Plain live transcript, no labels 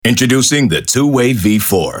Introducing the Two-Way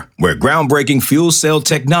V4, where groundbreaking fuel cell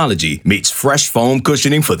technology meets fresh foam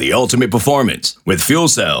cushioning for the ultimate performance. With fuel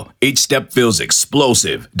cell, each step feels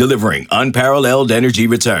explosive, delivering unparalleled energy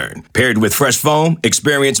return. Paired with fresh foam,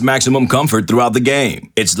 experience maximum comfort throughout the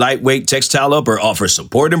game. Its lightweight textile upper offers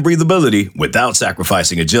support and breathability without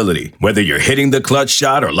sacrificing agility. Whether you're hitting the clutch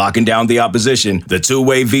shot or locking down the opposition, the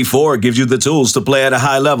Two-Way V4 gives you the tools to play at a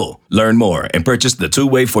high level. Learn more and purchase the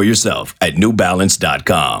Two-Way for yourself at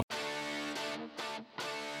newbalance.com.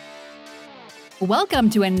 Welcome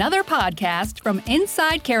to another podcast from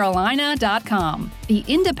InsideCarolina.com, the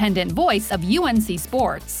independent voice of UNC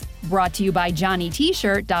Sports. Brought to you by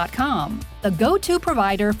JohnnyT-shirt.com, the go-to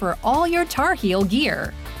provider for all your Tar Heel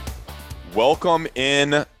gear. Welcome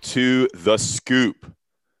in to The Scoop,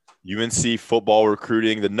 UNC football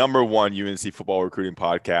recruiting, the number one UNC football recruiting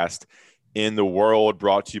podcast in the world,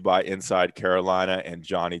 brought to you by Inside Carolina and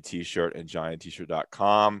Johnny T-shirt and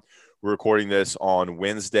JohnnyT-shirt.com. We're recording this on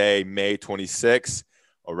Wednesday, May 26th,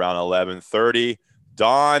 around 11:30.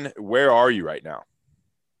 Don, where are you right now?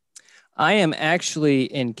 I am actually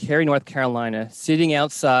in Cary, North Carolina, sitting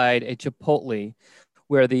outside a Chipotle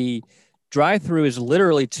where the drive-through is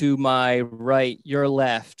literally to my right, your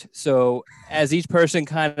left. So as each person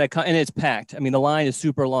kind of and it's packed. I mean, the line is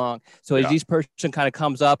super long. So as each person kind of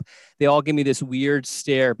comes up, they all give me this weird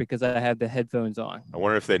stare because I have the headphones on. I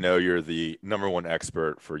wonder if they know you're the number one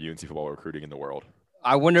expert for UNC football recruiting in the world.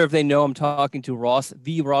 I wonder if they know I'm talking to Ross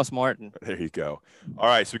Martin. There you go. All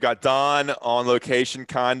right, so we got Don on location,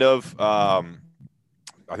 kind of. I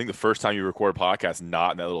think the first time you record a podcast,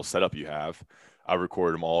 not in that little setup you have. I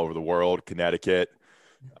recorded them all over the world, Connecticut.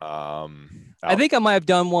 I think I might have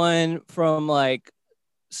done one from like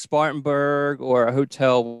Spartanburg or a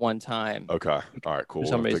hotel one time. Okay. All right, cool.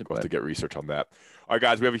 We'll have to get research on that. All right,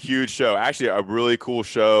 guys, we have a huge show. Actually, a really cool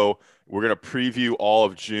show. We're going to preview all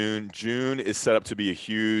of June. June is set up to be a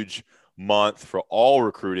huge month for all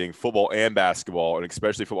recruiting, football and basketball, and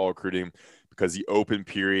especially football recruiting because the open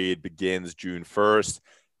period begins June 1st.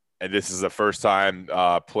 And this is the first time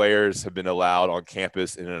players have been allowed on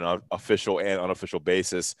campus in an official and unofficial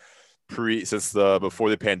basis since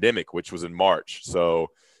before the pandemic, which was in March.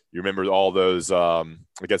 So you remember all those,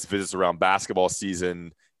 visits around basketball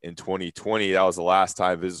season in 2020. That was the last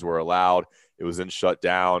time visits were allowed. It was then shut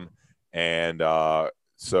down. And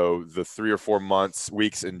so the 3 or 4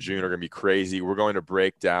 weeks in June are going to be crazy. We're going to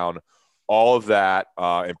break down all of that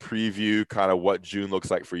and preview kind of what June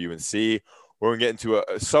looks like for UNC. We're going to get into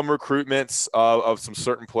some recruitments of some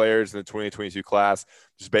certain players in the 2022 class,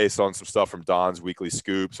 just based on some stuff from Don's weekly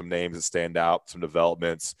scoop, some names that stand out, some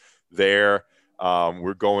developments there.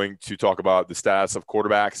 We're going to talk about the status of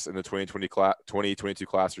quarterbacks in the 2022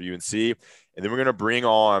 class for UNC. And then we're going to bring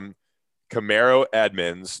on Camaro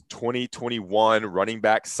Edmonds, 2021 running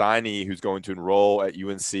back signee, who's going to enroll at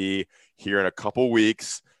UNC here in a couple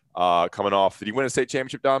weeks, coming off. Did he win a state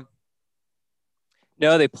championship, Don?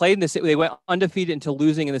 No, they played in the state. They went undefeated until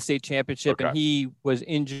losing in the state championship, and he was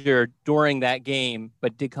injured during that game,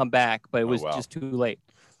 but did come back. But it was just too late.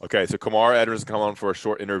 Okay, so Kamar Edmonds come on for a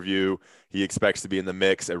short interview. He expects to be in the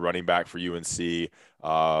mix at running back for UNC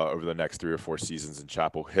over the next 3 or 4 seasons in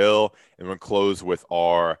Chapel Hill. And we're going to close with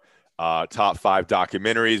our top 5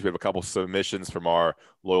 documentaries. We have a couple submissions from our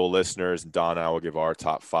loyal listeners, and Don and I will give our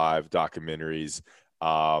top 5 documentaries.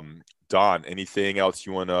 Don, anything else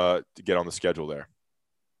you want to get on the schedule there?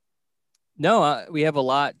 No, we have a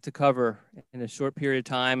lot to cover in a short period of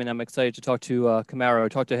time, and I'm excited to talk to Camaro. I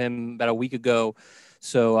talked to him about a week ago,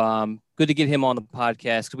 so good to get him on the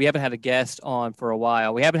podcast because we haven't had a guest on for a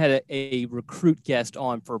while. We haven't had a recruit guest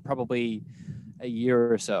on for probably a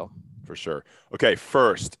year or so. For sure. Okay,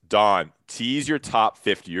 first, Don, tease your top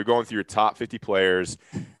 50. You're going through your top 50 players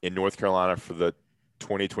in North Carolina for the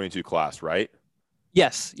 2022 class, right?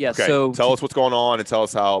 Yes. Okay, So tell us what's going on and tell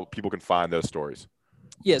us how people can find those stories.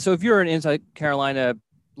 Yeah, so if you're an Inside Carolina,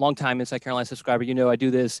 longtime Inside Carolina subscriber, you know I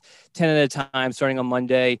do this 10 at a time, starting on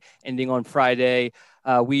Monday, ending on Friday.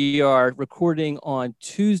 We are recording on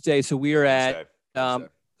Tuesday, so we are at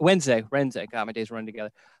Wednesday. God, my days run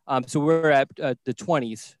together. So we're at the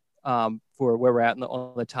 20s for where we're at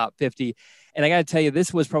on the top 50. And I got to tell you,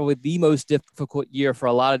 this was probably the most difficult year for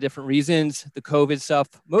a lot of different reasons. The COVID stuff,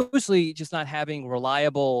 mostly just not having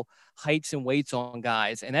reliable heights and weights on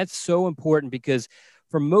guys. And that's so important because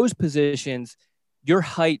for most positions, your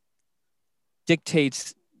height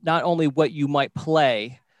dictates not only what you might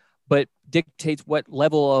play, but dictates what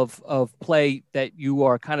level of play that you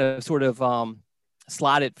are kind of sort of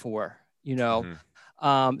slotted for, you know.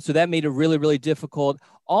 Mm-hmm. So that made it really, really difficult.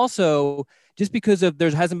 Also, just because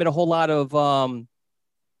there hasn't been a whole lot of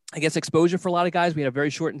I guess, exposure for a lot of guys. We had a very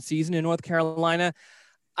shortened season in North Carolina.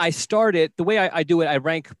 I started the way I do it. I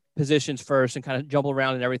rank positions first and kind of jumble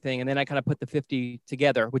around and everything. And then I kind of put the 50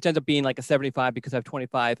 together, which ends up being like a 75 because I have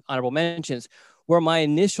 25 honorable mentions. Where my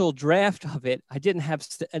initial draft of it, I didn't have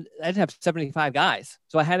 75 guys.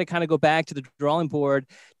 So I had to kind of go back to the drawing board,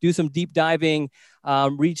 do some deep diving,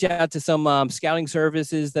 reach out to some scouting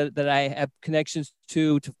services that I have connections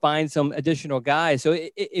to find some additional guys. So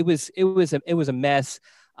it was a mess.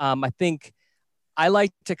 I think I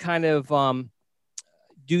like to kind of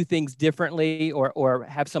do things differently or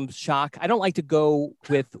have some shock. I don't like to go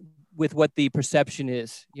with what the perception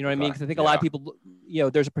is. You know what I mean? Because I think a lot of people,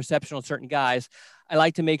 there's a perception on certain guys. I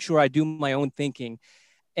like to make sure I do my own thinking.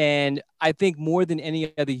 And I think more than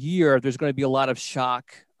any other year, there's going to be a lot of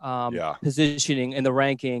shock positioning in the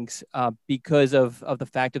rankings because of the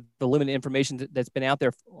fact of the limited information that's been out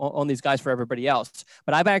there on these guys for everybody else.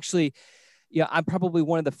 But I've actually, I'm probably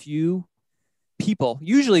one of the few people,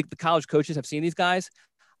 usually the college coaches have seen these guys.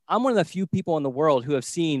 I'm one of the few people in the world who have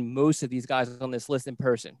seen most of these guys on this list in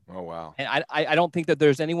person. Oh, wow. And I don't think that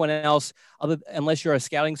there's anyone else unless you're a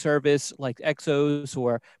scouting service like Exos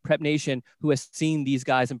or Prep Nation who has seen these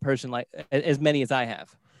guys in person, like as many as I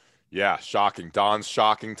have. Yeah. Shocking. Don's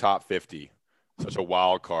shocking top 50. Such a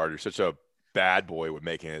wild card. You're such a bad boy with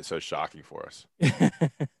making it so shocking for us.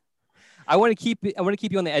 I want to keep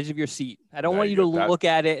you on the edge of your seat. I don't want you to look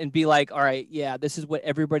at it and be like, all right, yeah, this is what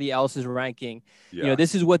everybody else is ranking. Yeah.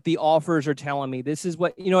 This is what the offers are telling me. This is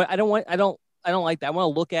what, I don't like that. I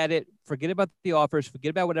want to look at it, forget about the offers,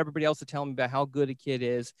 forget about what everybody else is telling me about how good a kid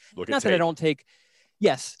is. Not that I don't take,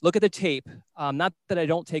 look at the tape. Not that I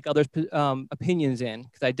don't take others' opinions in,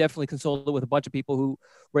 because I definitely consulted with a bunch of people who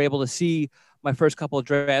were able to see my first couple of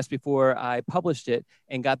drafts before I published it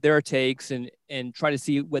and got their takes and try to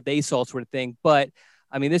see what they saw, sort of thing. But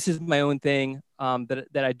I mean, this is my own thing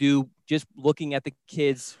that I do, just looking at the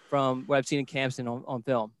kids from what I've seen in camps and on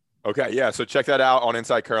film. Okay, yeah. So check that out on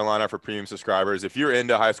Inside Carolina for premium subscribers. If you're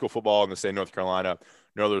into high school football in the state of North Carolina,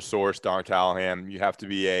 no other source, Don Callahan, you have to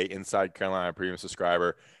be a Inside Carolina premium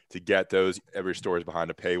subscriber to get those. Every story is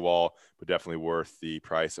behind a paywall, but definitely worth the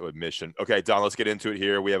price of admission. Okay, Don, let's get into it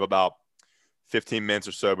here. We have about 15 minutes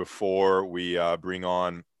or so before we bring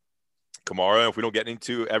on Kamara. If we don't get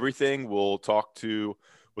into everything, we'll talk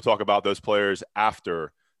about those players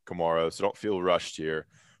after Kamara, so don't feel rushed here.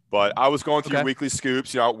 But I was going through your weekly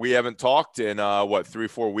scoops. We haven't talked in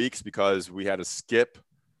 3-4 weeks because we had to skip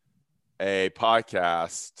a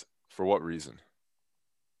podcast. For what reason?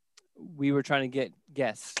 We were trying to get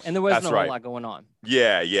guests, and there wasn't a whole lot going on.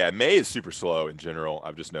 Yeah. May is super slow in general,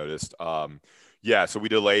 I've just noticed. So we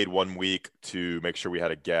delayed 1 week to make sure we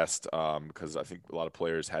had a guest because I think a lot of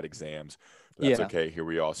players had exams. But that's okay. Here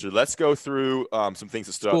we are. So let's go through some things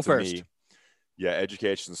that stood out to me. Yeah,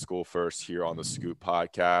 education school first here on the Scoop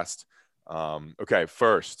podcast. Okay,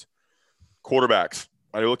 first, quarterbacks.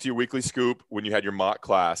 I looked at your weekly scoop when you had your mock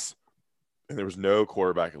class, and there was no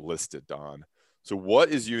quarterback listed, Don. So what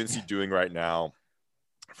is UNC doing right now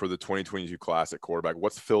for the 2022 class at quarterback?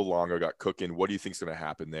 What's Phil Longo got cooking? What do you think is going to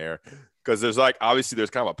happen there? Because there's obviously there's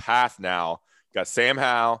kind of a path now. You got Sam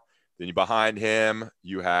Howell, then behind him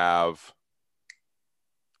you have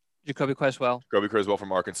Jacoby Criswell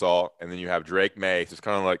from Arkansas, and then you have Drake May. So it's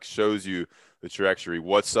kind of shows you the trajectory.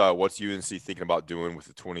 What's UNC thinking about doing with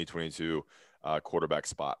the 2022 quarterback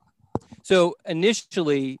spot? So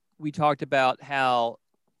initially we talked about how,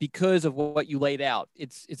 because of what you laid out,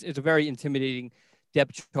 it's a very intimidating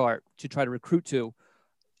depth chart to try to recruit to.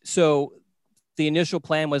 So the initial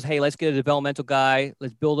plan was, hey, let's get a developmental guy.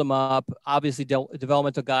 Let's build him up. Obviously,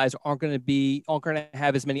 developmental guys aren't going to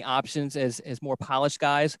have as many options as more polished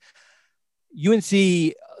guys.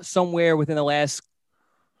 UNC, somewhere within the last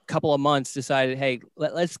couple of months, decided, hey,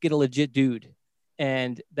 let's get a legit dude.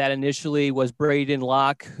 And that initially was Braden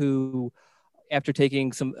Locke, who, after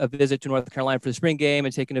taking a visit to North Carolina for the spring game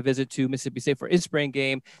and taking a visit to Mississippi State for his spring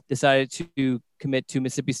game, decided to commit to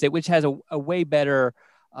Mississippi State, which has a way better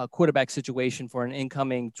quarterback situation for an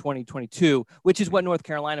incoming 2022, which is what North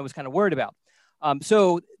Carolina was kind of worried about.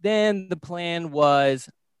 So then the plan was,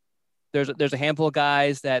 there's a handful of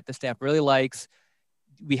guys that the staff really likes.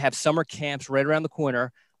 We have summer camps right around the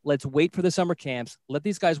corner. Let's wait for the summer camps. Let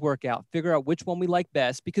these guys work out, figure out which one we like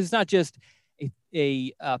best, because it's not just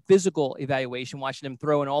a physical evaluation, watching them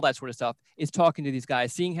throw and all that sort of stuff. It's talking to these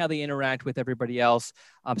guys, seeing how they interact with everybody else,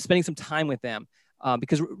 spending some time with them.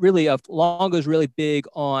 Because really, Longo is really big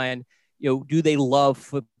on, do they love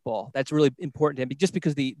football? That's really important to him, just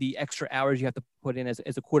because the extra hours you have to put in as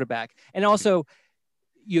a quarterback. And also,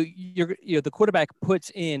 the quarterback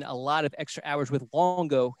puts in a lot of extra hours with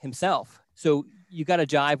Longo himself. So you got to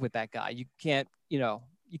jive with that guy. You can't,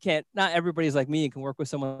 not everybody's like me and can work with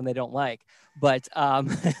someone they don't like, but,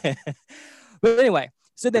 but anyway,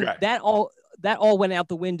 so then that all went out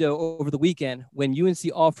the window over the weekend when UNC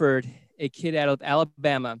offered a kid out of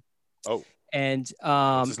Alabama. Oh, and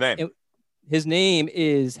what's his name? His name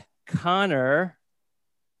is Connor.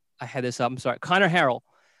 I had this up. I'm sorry, Connor Harrell.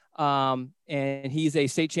 And he's a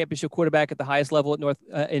state championship quarterback at the highest level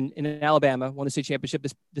at in Alabama. Won the state championship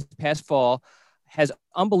this past fall. Has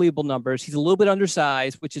unbelievable numbers. He's a little bit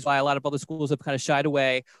undersized, which is why a lot of other schools have kind of shied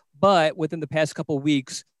away. But within the past couple of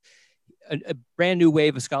weeks, a brand new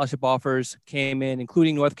wave of scholarship offers came in,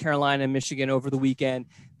 including North Carolina and Michigan over the weekend,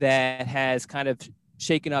 that has kind of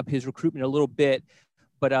shaken up his recruitment a little bit.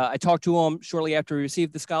 But I talked to him shortly after he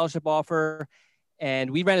received the scholarship offer,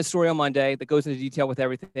 and we ran a story on Monday that goes into detail with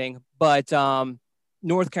everything. But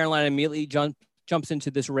North Carolina immediately jumps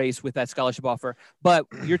into this race with that scholarship offer. But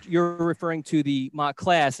you're referring to the mock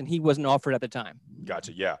class, and he wasn't offered at the time.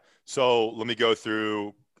 Gotcha. Yeah. So let me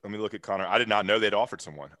look at Connor. I did not know they'd offered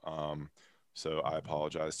someone. So I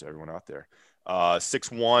apologize to everyone out there.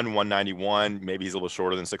 6'1", 191. Maybe he's a little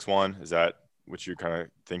shorter than 6'1". Is that what you're kind of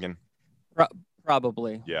thinking?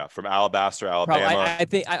 Probably. Yeah. From Alabaster, Alabama.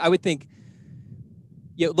 I would think,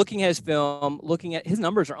 looking at his film, looking at his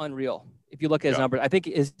numbers are unreal. If you look at his numbers, I think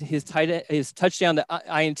his touchdown to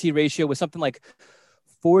INT ratio was something like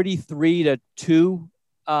 43-2,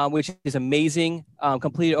 which is amazing.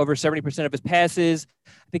 Completed over 70% of his passes.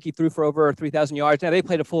 I think he threw for over 3,000 yards. Now, they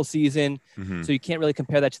played a full season, so you can't really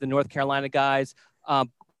compare that to the North Carolina guys.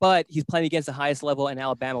 But he's playing against the highest level in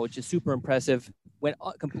Alabama, which is super impressive. Went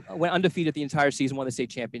undefeated the entire season, won the state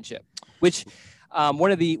championship, which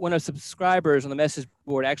one of the subscribers on the message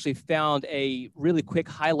board actually found a really quick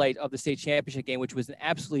highlight of the state championship game, which was an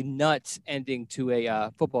absolutely nuts ending to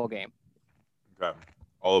a football game. Okay.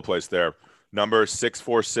 All the place there. Number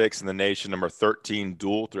 646 in the nation, number 13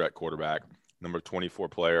 dual threat quarterback, number 24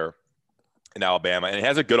 player in Alabama. And it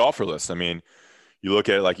has a good offer list. I mean, you look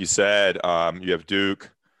at it, like you said, you have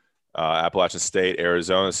Duke, Appalachian State,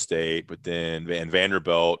 Arizona State, but then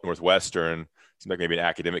Vanderbilt, Northwestern. Seems like maybe an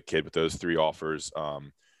academic kid with those three offers,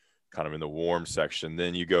 kind of in the warm section.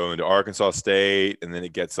 Then you go into Arkansas State, and then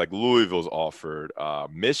it gets like Louisville's offered,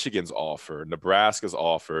 Michigan's offered, Nebraska's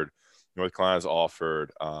offered, North Carolina's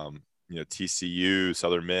offered, TCU,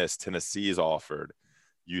 Southern Miss, Tennessee is offered,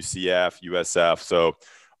 UCF, USF. So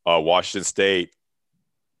Washington State,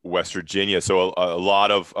 West Virginia. So a lot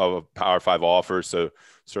of Power 5 offers. So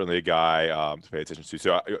certainly a guy to pay attention to.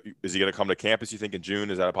 So is he going to come to campus, you think, in June?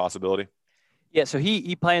 Is that a possibility? Yeah, so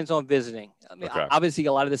he plans on visiting. I mean, obviously,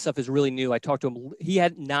 a lot of this stuff is really new. I talked to him. He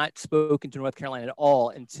had not spoken to North Carolina at all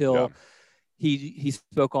until he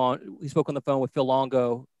spoke on the phone with Phil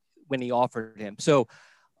Longo when he offered him. So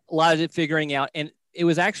a lot of it figuring out. And it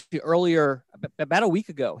was actually earlier, about a week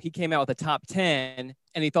ago, he came out with a top 10,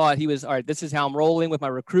 and he thought he was, all right, this is how I'm rolling with my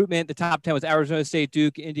recruitment. The top 10 was Arizona State,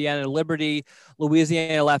 Duke, Indiana, Liberty,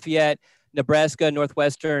 Louisiana, Lafayette, Nebraska,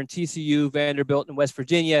 Northwestern, TCU, Vanderbilt, and West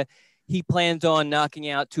Virginia. He plans on knocking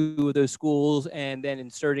out 2 of those schools and then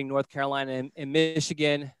inserting North Carolina and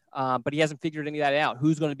Michigan. But he hasn't figured any of that out.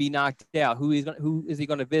 Who's going to be knocked out? Who is he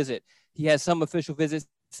going to visit? He has some official visits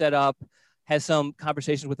set up, has some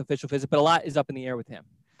conversations with official visits, but a lot is up in the air with him.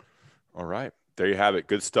 All right. There you have it.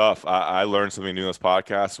 Good stuff. I learned something new in this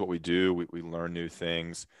podcast. What we do, we learn new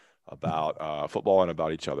things about football and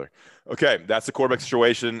about each other. Okay, that's the quarterback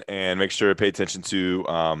situation, and make sure to pay attention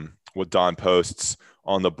to what Don posts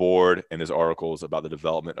on the board and his articles about the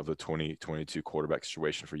development of the 2022 quarterback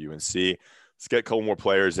situation for UNC. Let's get a couple more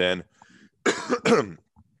players in.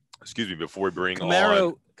 Excuse me, before we bring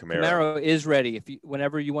on Camaro is ready.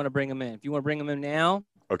 Whenever you want to bring him in. If you want to bring him in now.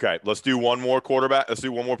 Okay, let's do one more quarterback. Let's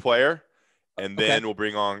do one more player, and then we'll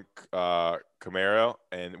bring on Camaro,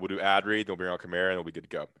 and we'll do ad read. Then we'll bring on Camaro, and we'll be good to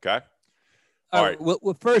go. Okay. All right.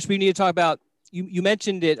 Well, first we need to talk about. You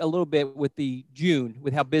mentioned it a little bit with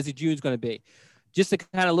with how busy June's going to be. Just to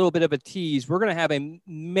kind of a little bit of a tease, we're going to have a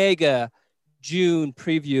mega June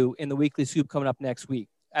preview in the Weekly Scoop coming up next week.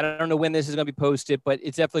 I don't know when this is going to be posted, but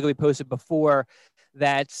it's definitely going to be posted before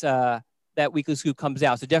that Weekly Scoop comes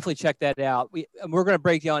out. So definitely check that out. We're going to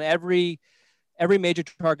break down every major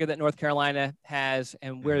target that North Carolina has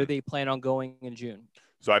and where they plan on going in June.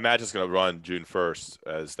 So I imagine it's going to run June 1st,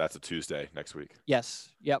 as that's a Tuesday next week. Yes.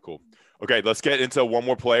 Yep. Cool. Okay, let's get into one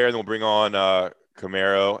more player, and then we'll bring on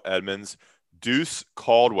Camaro Edmonds. Deuce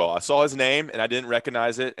Caldwell. I saw his name, and I didn't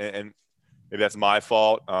recognize it, and maybe that's my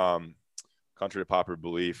fault. Contrary to popular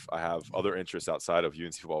belief, I have other interests outside of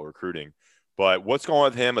UNC football recruiting. But what's going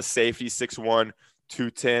on with him? A safety, 6'1",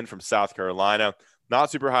 210 from South Carolina, not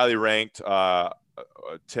super highly ranked,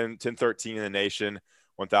 1013 in the nation,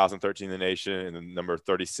 1013 in the nation, and the number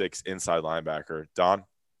 36 inside linebacker. Don?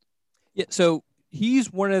 Yeah, so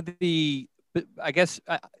he's one of the, I guess,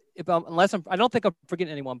 I don't think I'm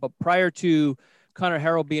forgetting anyone, but prior to Connor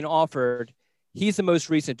Harrell being offered, he's the most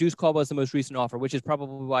recent. Deuce Caldwell is the most recent offer, which is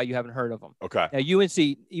probably why you haven't heard of him. Okay. Now, UNC,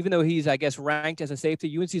 even though he's, I guess, ranked as a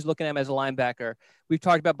safety, UNC's looking at him as a linebacker. We've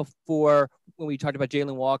talked about before when we talked about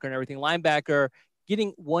Jalen Walker and everything. Linebacker,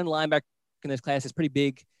 getting one linebacker in this class is pretty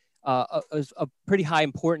big, a pretty high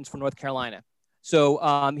importance for North Carolina.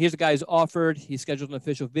 So here's a guy who's offered. He's scheduled an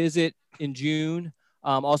official visit in June.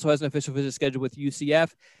 Also has an official visit scheduled with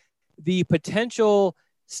UCF. The potential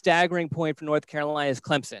staggering point for North Carolina is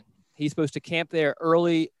Clemson. He's supposed to camp there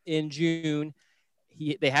early in June.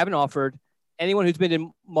 They haven't offered. Anyone who's been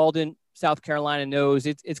in Malden, South Carolina knows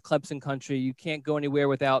it's Clemson country. You can't go anywhere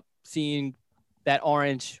without seeing that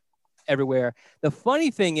orange everywhere. The funny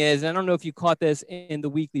thing is, and I don't know if you caught this in the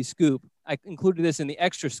weekly scoop, I included this in the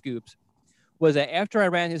extra scoops, was that after I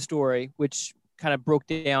ran his story, which kind of broke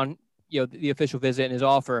down, the official visit and his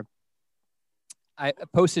offer, I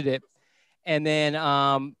posted it. And then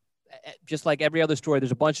just like every other story,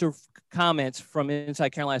 there's a bunch of comments from Inside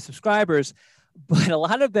Carolina subscribers, but a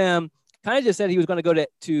lot of them kind of just said he was going to go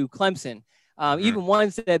to Clemson. Even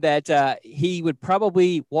one said that he would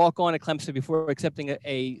probably walk on at Clemson before accepting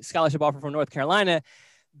a scholarship offer from North Carolina.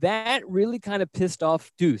 That really kind of pissed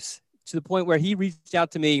off Deuce to the point where he reached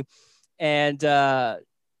out to me and kind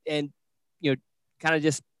of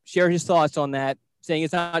just shared his thoughts on that, saying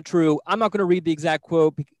it's not true. I'm not going to read the exact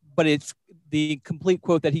quote, but it's the complete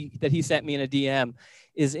quote that he sent me in a DM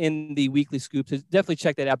is in the weekly scoops. So definitely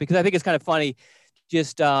check that out because I think it's kind of funny.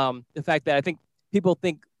 Just the fact that I think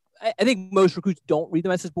most recruits don't read the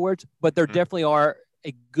message boards, but there definitely are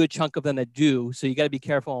a good chunk of them that do. So you got to be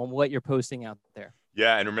careful on what you're posting out there.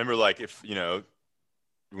 Yeah. And remember, like if,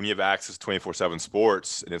 when you have access to 24/7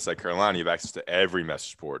 sports and it's like Carolina, you have access to every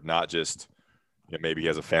message board, not just, maybe he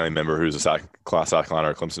has a family member who's a South Carolina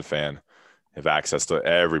or Clemson fan, have access to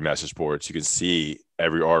every message board. So you can see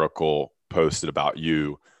every article posted about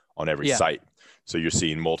you on every site. So you're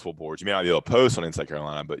seeing multiple boards. You may not be able to post on Inside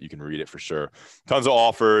Carolina, but you can read it for sure. Tons of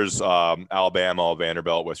offers, Alabama,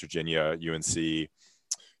 Vanderbilt, West Virginia, UNC,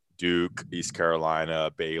 Duke, East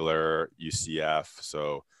Carolina, Baylor, UCF.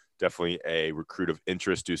 So definitely a recruit of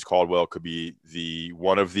interest. Deuce Caldwell could be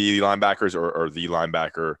one of the linebackers or the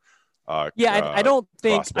linebacker. I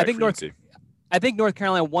think North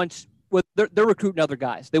Carolina wants. Well, they're recruiting other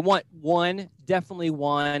guys. They want one, definitely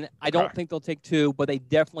one. I don't think they'll take two, but they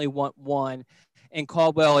definitely want one. And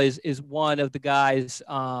Caldwell is one of the guys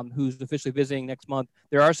who's officially visiting next month.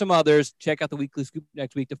 There are some others. Check out the weekly scoop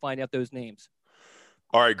next week to find out those names.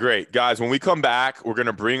 All right, great. Guys, when we come back, we're going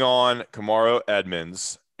to bring on Kamaro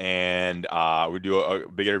Edmonds, and we do a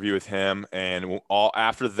big interview with him. And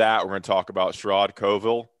after that, we're going to talk about Sherrod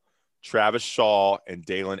Coville, Travis Shaw, and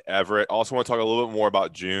Dalen Everett. Also want to talk a little bit more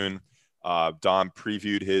about June. Don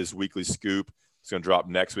previewed his weekly scoop. It's going to drop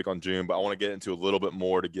next week on June, but I want to get into a little bit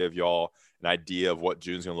more to give y'all an idea of what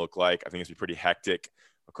June's going to look like. I think it's going to be pretty hectic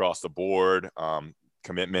across the board,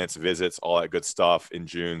 commitments, visits, all that good stuff in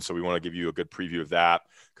June. So we want to give you a good preview of that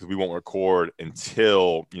because we won't record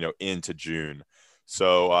until, into June.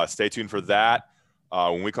 So stay tuned for that.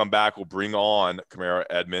 When we come back, we'll bring on Kamaro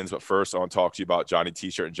Edmonds. But first, I want to talk to you about Johnny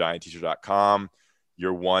T-Shirt and JohnnyT-Shirt.com,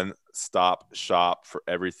 your one-stop shop for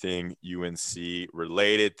everything UNC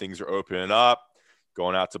related. Things are opening up,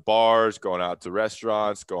 going out to bars, going out to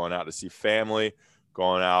restaurants, going out to see family,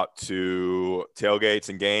 going out to tailgates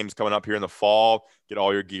and games coming up here in the fall. Get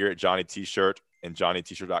all your gear at Johnny T-Shirt and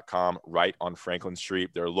JohnnyT-Shirt.com right on Franklin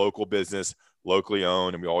Street. They're a local business, locally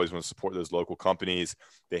owned, and we always want to support those local companies.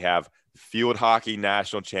 They have Field Hockey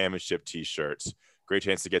National Championship T-shirts. Great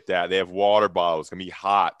chance to get that. They have water bottles. It's going to be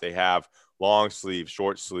hot. They have long sleeve,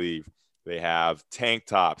 short sleeve. They have tank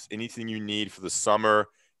tops. Anything you need for the summer,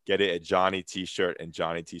 get it at Johnny T-Shirt and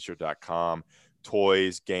JohnnyT-Shirt.com.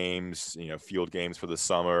 Toys, games, field games for the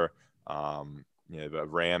summer. The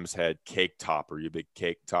Rams had cake topper. You a big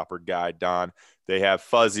cake topper guy, Don. They have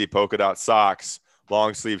fuzzy polka dot socks,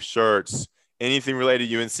 long sleeve shirts, anything related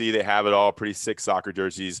to UNC. They have it all. Pretty sick soccer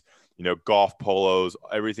jerseys, golf polos,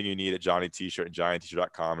 everything you need at Johnny T-Shirt and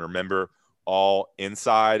JohnnyT-Shirt.com. And remember, all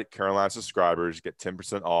Inside Carolina subscribers get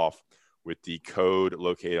 10% off with the code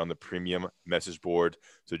located on the premium message board.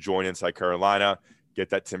 So join Inside Carolina, get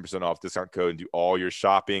that 10% off discount code, and do all your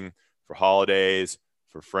shopping for holidays,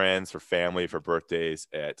 for friends, for family, for birthdays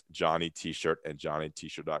at Johnny T-Shirt and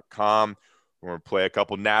JohnnyT-Shirt.com. We're going to play a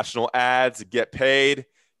couple national ads, get paid,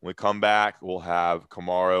 When we come back, we'll have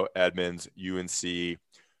Kamaro Edmonds, UNC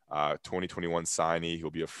 2021 signee. He'll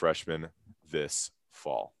be a freshman this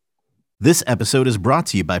fall. This episode is brought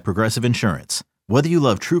to you by Progressive Insurance. Whether you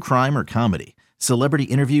love true crime or comedy, celebrity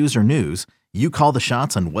interviews or news, you call the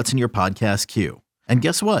shots on what's in your podcast queue. And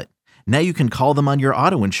guess what? Now you can call them on your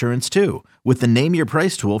auto insurance too with the Name Your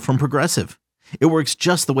Price tool from Progressive. It works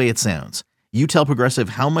just the way it sounds. You tell Progressive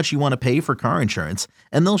how much you want to pay for car insurance,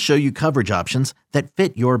 and they'll show you coverage options that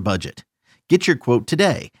fit your budget. Get your quote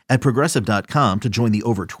today at Progressive.com to join the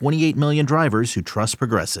over 28 million drivers who trust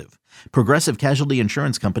Progressive. Progressive Casualty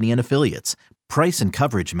Insurance Company and Affiliates. Price and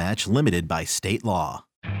coverage match limited by state law.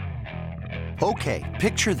 Okay,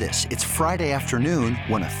 picture this. It's Friday afternoon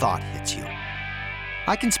when a thought hits you.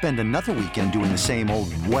 I can spend another weekend doing the same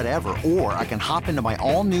old whatever, or I can hop into my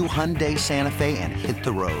all-new Hyundai Santa Fe and hit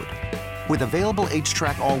the road. With available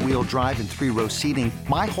H-Track all-wheel drive and 3-row seating,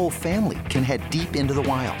 my whole family can head deep into the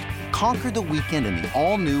wild. Conquer the weekend in the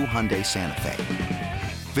all-new Hyundai Santa Fe.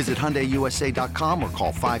 Visit HyundaiUSA.com or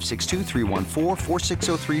call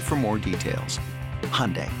 562-314-4603 for more details.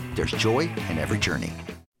 Hyundai, there's joy in every journey.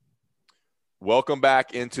 Welcome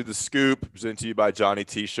back into The Scoop, presented to you by Johnny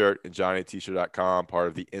T-Shirt and JohnnyT-Shirt.com, part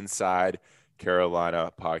of the Inside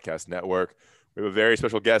Carolina Podcast Network. We have a very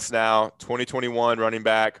special guest now, 2021 running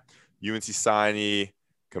back, UNC signee,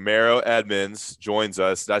 Kamaro Edmonds joins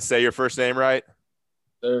us. Did I say your first name right?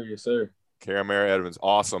 Sir, yes, sir. Kamaro Edmonds,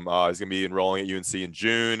 awesome. He's going to be enrolling at UNC in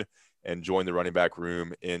June and join the running back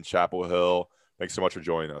room in Chapel Hill. Thanks so much for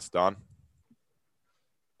joining us, Don.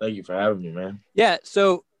 Thank you for having me, man. Yeah.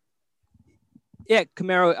 So,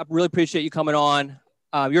 Kamaro, I really appreciate you coming on.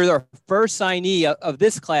 You're the first signee of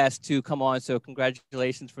this class to come on, so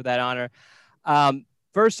congratulations for that honor.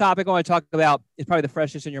 First topic I want to talk about is probably the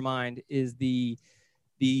freshest in your mind is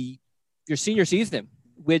your senior season,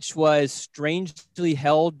 which was strangely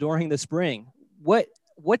held during the spring. What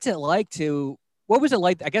was it like,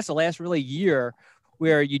 I guess, the last really year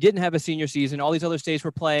where you didn't have a senior season, all these other states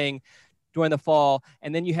were playing during the fall,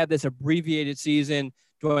 and then you have this abbreviated season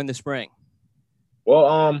during the spring? Well,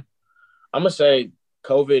 I'm going to say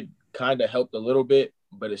COVID kind of helped a little bit,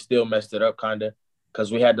 but it still messed it up kind of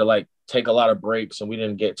because we had to, take a lot of breaks and we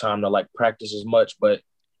didn't get time to, practice as much. But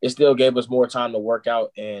it still gave us more time to work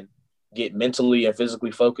out and get mentally and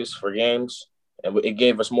physically focused for games. And it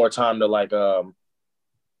gave us more time to,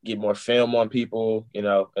 get more film on people, and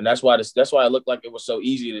that's why it looked like it was so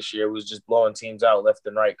easy this year. It was just blowing teams out left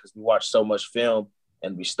and right because we watched so much film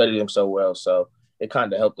and we studied them so well. So it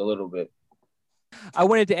kind of helped a little bit. I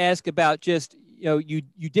wanted to ask about just, you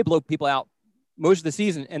did blow people out most of the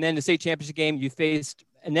season, and then the state championship game, you faced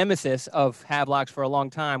a nemesis of Havelocks for a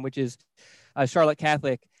long time, which is Charlotte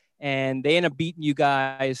Catholic, and they ended up beating you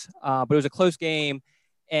guys, but it was a close game,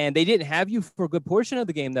 and they didn't have you for a good portion of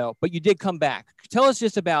the game, though, but you did come back. Tell us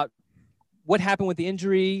just about what happened with the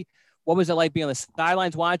injury. What was it like being on the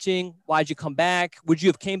sidelines watching? Why'd you come back? Would you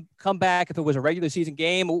have come back if it was a regular season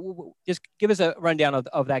game? Just give us a rundown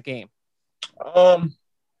of that game. I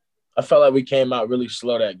felt like we came out really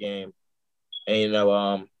slow that game. And,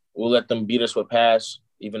 we'll let them beat us with pass,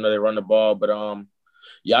 even though they run the ball. But, I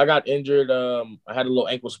got injured. I had a little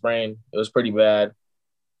ankle sprain. It was pretty bad.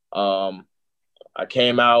 I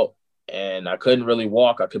came out, and I couldn't really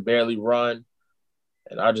walk. I could barely run.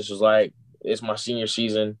 And I just was like, it's my senior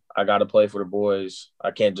season. I got to play for the boys.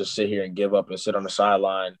 I can't just sit here and give up and sit on the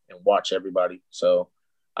sideline and watch everybody. So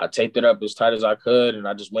I taped it up as tight as I could, and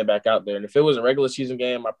I just went back out there. And if it was a regular season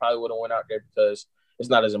game, I probably would have went out there because it's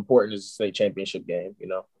not as important as the state championship game,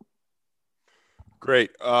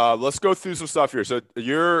 Great. Let's go through some stuff here. So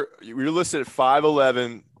you're listed at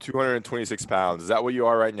 5'11", 226 pounds. Is that what you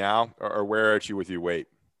are right now, or where are you with your weight?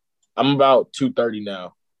 I'm about 230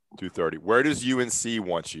 now. 230. Where does UNC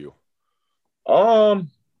want you?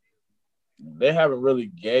 They haven't really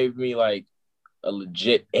gave me a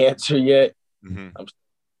legit answer yet. Mm-hmm.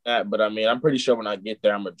 But I'm pretty sure when I get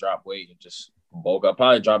there, I'm gonna drop weight and just bulk up.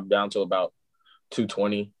 Probably drop down to about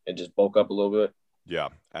 220 and just bulk up a little bit. Yeah,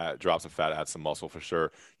 drop some fat, add some muscle for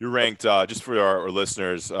sure. You're ranked, just for our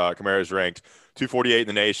listeners, Kamara's ranked 248 in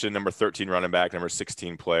the nation, number 13 running back, number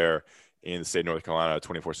 16 player in the state of North Carolina,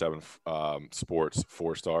 24/7 sports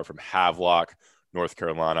 4-star from Havelock, North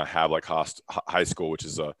Carolina, Havelock High School, which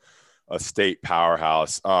is a state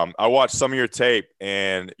powerhouse. I watched some of your tape,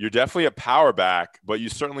 and you're definitely a power back, but you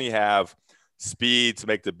certainly have speed to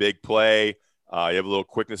make the big play. You have a little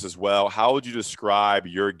quickness as well. How would you describe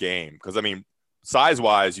your game? Because,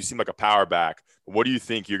 size-wise, you seem like a power back. What do you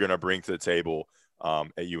think you're going to bring to the table at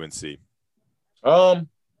UNC? I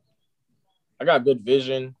got good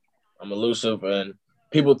vision. I'm elusive, and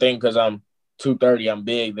people think because I'm 230. I'm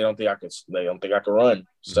big. They don't think I can run.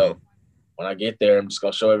 So when I get there, I'm just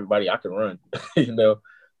gonna show everybody I can run. you know.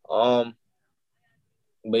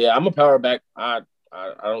 But yeah, I'm a power back. I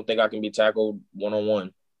don't think I can be tackled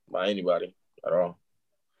one-on-one by anybody at all.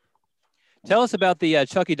 Tell us about the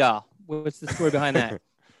Chucky doll. What's the story behind that?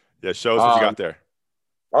 Yeah, show us what you got there.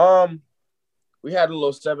 We had a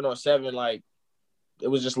little 7-on-7, like it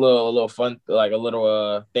was just a little fun, like a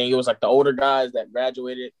little thing. It was like the older guys that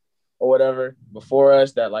graduated or whatever before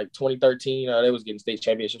us that like 2013, they was getting state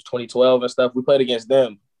championships, 2012 and stuff. We played against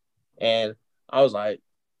them. And I was like,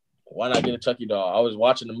 why not get a Chucky doll? I was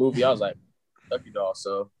watching the movie. I was like, Chucky doll.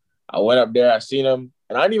 So I went up there, I seen him,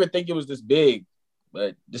 and I didn't even think it was this big,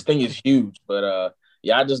 but this thing is huge. But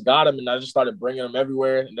yeah, I just got him and I just started bringing him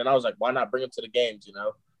everywhere. And then I was like, why not bring him to the games,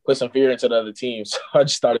 put some fear into the other team. So I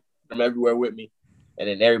just started bringing him everywhere with me. And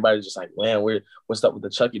then everybody's just like, man, what's up with the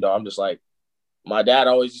Chucky doll? I'm just like, my dad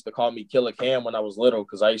always used to call me Killer Cam when I was little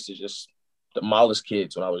because I used to just demolish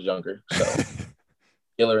kids when I was younger. So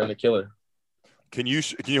Killer and the Killer. Can you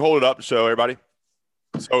hold it up to show everybody?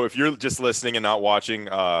 So if you're just listening and not watching,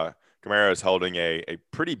 Gamero is holding a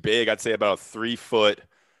pretty big, I'd say about a 3-foot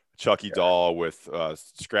Chucky doll with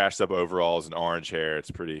scratched up overalls and orange hair. It's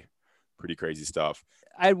pretty crazy stuff.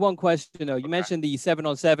 I had one question though. You mentioned the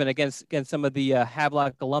 7-on-7 against some of the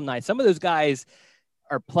Havelock alumni. Some of those guys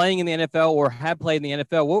are playing in the NFL or have played in the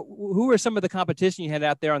NFL. Who are some of the competition you had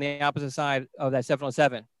out there on the opposite side of that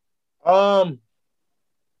 7-on-7?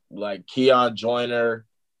 Like Keon Joyner,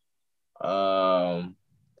 Pharaoh.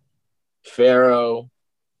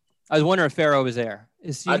 I was wondering if Pharaoh was there.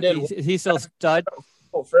 Is he still stud?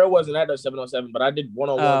 Oh, Pharaoh wasn't at the 7-on-7, but I did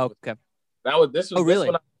one-on-one. Oh, okay.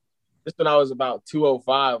 This when I was about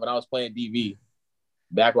 205 when I was playing DV.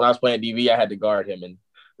 Back when I was playing DV, I had to guard him, and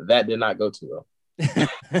that did not go too well.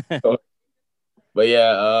 But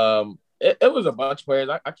yeah, it was a bunch of players.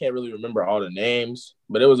 I can't really remember all the names,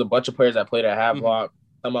 but it was a bunch of players that played at Havelock.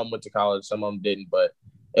 Some of them went to college, some of them didn't, but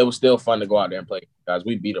it was still fun to go out there and play. Guys,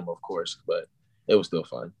 we beat them, of course, but it was still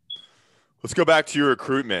fun. Let's go back to your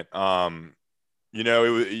recruitment. You're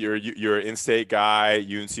an in-state guy.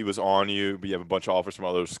 UNC was on you, but you have a bunch of offers from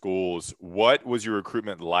other schools. What was your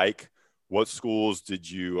recruitment like? What schools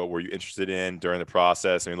were you interested in during the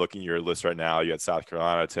process? I mean, looking at your list right now, you had South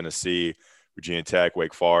Carolina, Tennessee, Virginia Tech,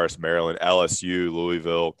 Wake Forest, Maryland, LSU,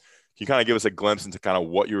 Louisville. Can you kind of give us a glimpse into kind of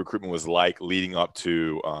what your recruitment was like leading up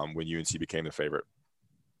to when UNC became the favorite?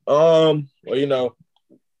 Well,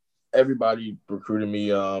 everybody recruited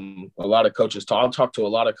me. A lot of coaches. I've talked to a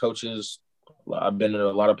lot of coaches. I've been in a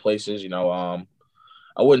lot of places. I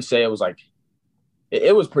wouldn't say it was like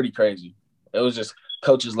it was pretty crazy. It was just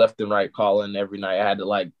coaches left and right calling every night. I had to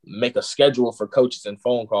like make a schedule for coaches and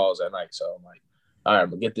phone calls at night. So I'm like, all right, I'm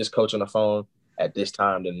gonna get this coach on the phone at this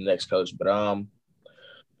time, then the next coach. But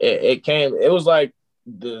it was like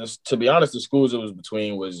to be honest, the schools it was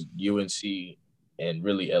between was UNC and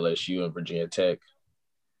really LSU and Virginia Tech.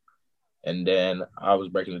 And then I was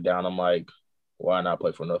breaking it down. I'm like, why not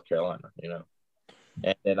play for North Carolina, And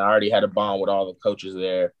then I already had a bond with all the coaches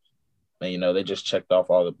there. And, they just checked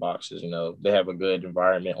off all the boxes. They have a good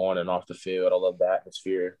environment on and off the field. I love the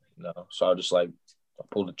atmosphere, So I just I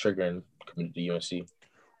pulled the trigger and committed to UNC.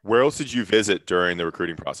 Where else did you visit during the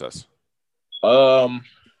recruiting process? NC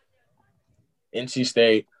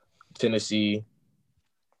State, Tennessee,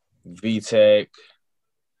 VTech,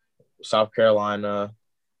 South Carolina,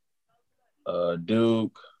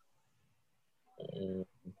 Duke.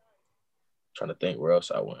 Trying to think where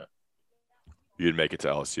else I went. You didn't make it to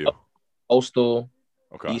LSU. Coastal.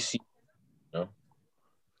 Okay. EC.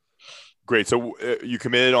 Great. So you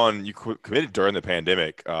committed during the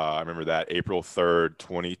pandemic. I remember that April 3rd,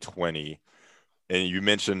 2020. And you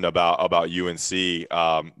mentioned about UNC.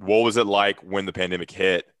 What was it like when the pandemic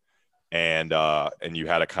hit and you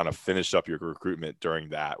had to kind of finish up your recruitment during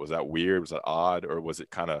that? Was that weird? Was that odd? Or was it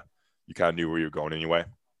you kind of knew where you were going anyway?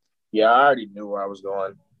 Yeah, I already knew where I was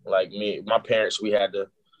going. Like my parents, we had to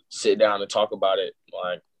sit down and talk about it.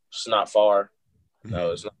 Like, it's not far.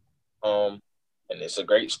 No, it's not home. And it's a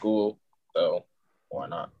great school. So why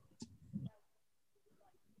not?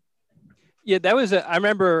 Yeah, I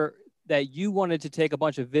remember that you wanted to take a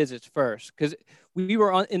bunch of visits first because we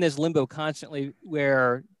were in this limbo constantly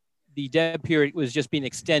where the dead period was just being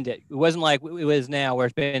extended. It wasn't like it was now where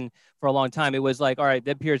it's been for a long time. It was like, all right,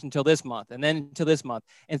 dead period's until this month and then until this month.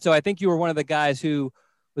 And so I think you were one of the guys who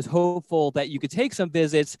was hopeful that you could take some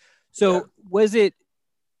visits. So was it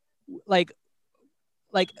like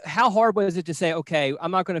how hard was it to say, okay,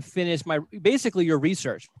 I'm not going to finish basically your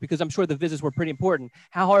research, because I'm sure the visits were pretty important.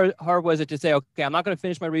 How hard was it to say, okay, I'm not going to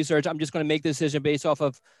finish my research. I'm just going to make the decision based off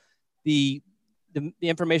of the the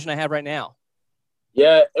information I have right now?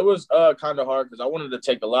 Yeah, it was kind of hard because I wanted to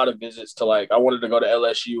take a lot of visits to I wanted to go to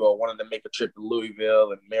LSU. I wanted to make a trip to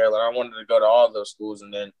Louisville and Maryland. I wanted to go to all those schools,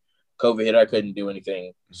 and then COVID hit. I couldn't do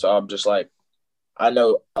anything. So I'm just I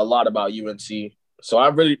know a lot about UNC. So I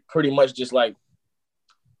really pretty much just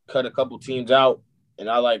cut a couple teams out, and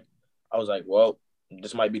I was like, well,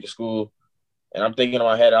 this might be the school. And I'm thinking in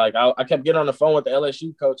my head, I kept getting on the phone with the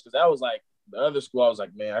LSU coach because that was the other school. I was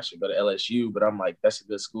like, man, I should go to LSU, but I'm like, that's a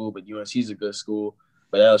good school, but UNC's a good school,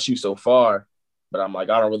 but LSU so far. But I'm like,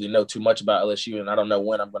 I don't really know too much about LSU, and I don't know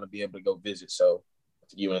when I'm going to be able to go visit. So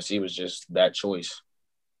UNC was just that choice.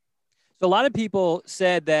 So a lot of people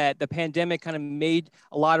said that the pandemic kind of made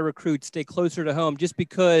a lot of recruits stay closer to home just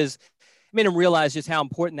because it made them realize just how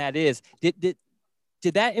important that is.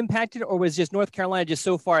 Did that impact it, or was just North Carolina just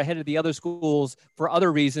so far ahead of the other schools for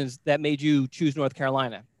other reasons that made you choose North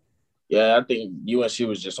Carolina? Yeah, I think UNC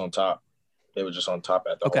was just on top. They were just on top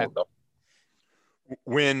at the whole.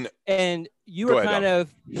 And you were kind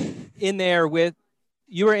of in there when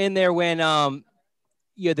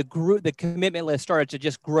the commitment list started to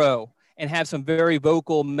just grow and have some very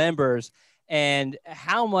vocal members. And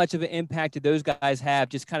how much of an impact did those guys have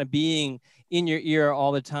just kind of being in your ear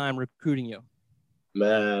all the time recruiting you?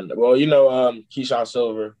 Man, well, Keyshawn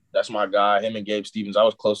Silver, that's my guy. Him and Gabe Stevens, I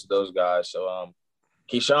was close to those guys. So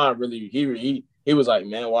Keyshawn really, he was like,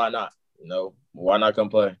 man, why not? Why not come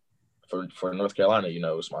play for North Carolina?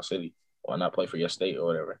 It's my city. Why not play for your state or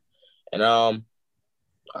whatever? And I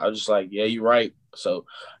was just like, yeah, you're right. So,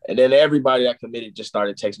 and then everybody that committed just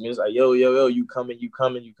started texting me. It's like, yo, you coming?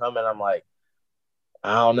 I'm like,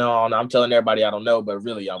 I don't know. I'm telling everybody I don't know, but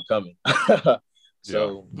really I'm coming.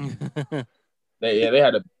 So they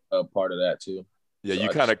had a part of that too. Yeah,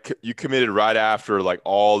 so you committed right after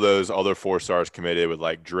all those other 4-stars committed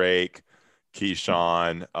with Drake,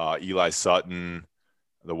 Keyshawn, Eli Sutton,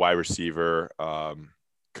 the wide receiver,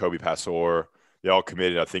 Kobe Passor. They all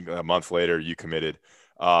committed. I think a month later you committed.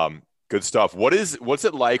 Good stuff. What's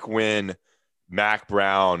it like when Mack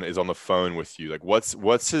Brown is on the phone with you?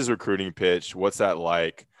 What's his recruiting pitch? What's that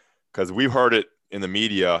like? Because we've heard it in the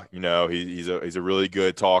media. He's a really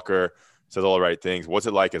good talker, says all the right things. What's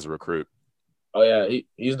it like as a recruit? Oh yeah,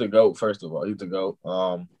 he's the GOAT. First of all, he's the GOAT.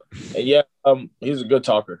 And yeah, he's a good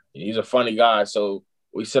talker. He's a funny guy. So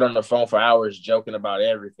we sit on the phone for hours joking about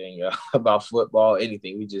everything, about football,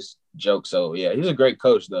 anything. We just joke. So yeah, he's a great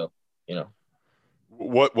coach, though.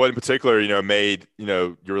 What in particular, made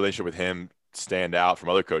your relationship with him stand out from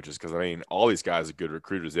other coaches? Because all these guys are good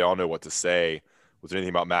recruiters. They all know what to say. Was there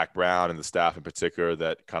anything about Mack Brown and the staff in particular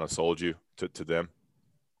that kind of sold you to them?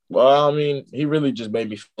 Well, he really just made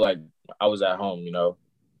me feel like I was at home,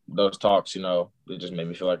 those talks, they just made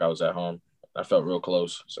me feel like I was at home. I felt real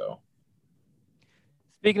close. So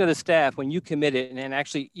speaking of the staff, when you committed and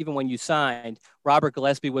actually even when you signed, Robert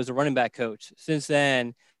Gillespie was the running back coach. Since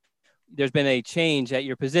then, there's been a change at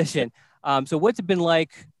your position. So what's it been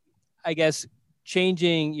like, I guess,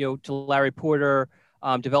 changing, to Larry Porter,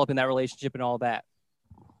 developing that relationship and all that?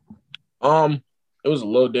 It was a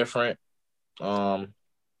little different.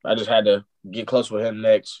 I just had to get close with him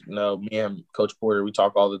next. Me and Coach Porter, we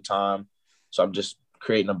talk all the time. So I'm just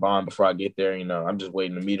creating a bond before I get there. I'm just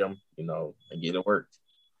waiting to meet him, and get to work.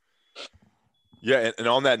 Yeah, and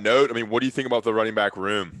on that note, what do you think about the running back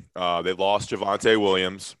room? They lost Javonte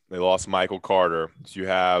Williams. They lost Michael Carter. So you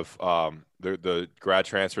have the grad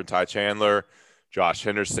transfer, Ty Chandler, Josh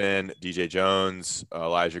Henderson, DJ Jones,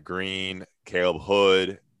 Elijah Green, Caleb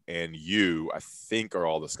Hood, and you, I think, are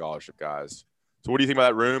all the scholarship guys. So what do you think about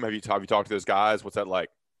that room? Have you talked to those guys? What's that like?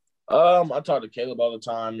 I talk to Caleb all the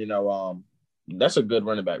time. That's a good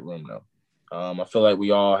running back room, though. I feel like we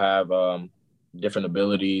all have different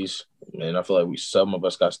abilities, and I feel like some of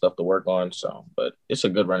us got stuff to work on. So, but it's a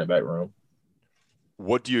good running back room.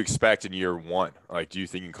 What do you expect in year one? Do you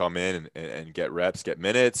think you can come in and get reps, get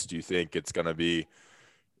minutes? Do you think it's going to be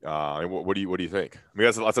what do you think?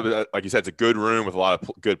 That's lots of, like you said, it's a good room with a lot of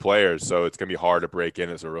good players, so it's going to be hard to break in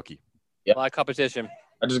as a rookie. Yeah, a lot of competition.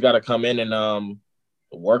 I just got to come in and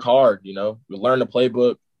work hard. Learn the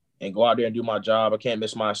playbook and go out there and do my job. I can't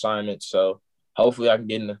miss my assignments, so hopefully I can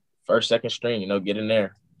get in the first, second string. Get in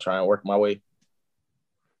there, try and work my way.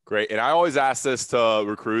 Great. And I always ask this to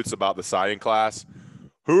recruits about the signing class.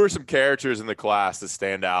 Who are some characters in the class that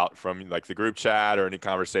stand out from the group chat or any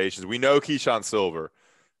conversations? We know Keyshawn Silver.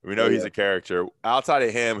 We know he's a character. Outside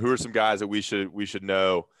of him, who are some guys that we should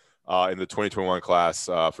know in the 2021 class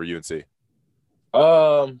for UNC?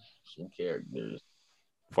 Some characters.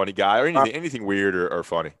 Funny guy or anything weird or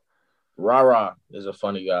funny? Ra is a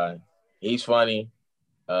funny guy. He's funny.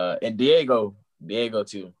 And Diego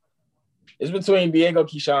too. It's between Diego,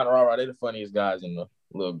 Keyshawn, and Ra. They're the funniest guys in the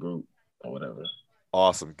little group or whatever.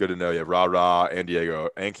 Awesome. Good to know you. Ra and Diego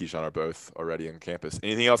and Keyshawn are both already on campus.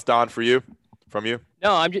 Anything else, Don, from you?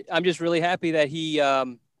 No, I'm just really happy that he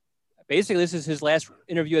basically this is his last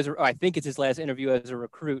interview I think it's his last interview as a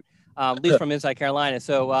recruit, at least from Inside Carolina.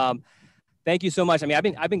 So thank you so much. I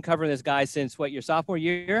mean, I've been covering this guy since your sophomore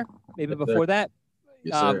year, maybe before that.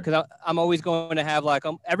 Because I'm always going to Havelock.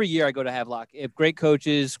 Every year I go to Havelock. Great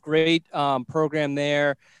coaches, great program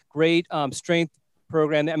there, great strength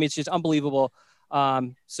program. I mean, it's just unbelievable.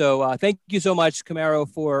 So thank you so much, Camaro,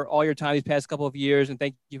 for all your time these past couple of years, and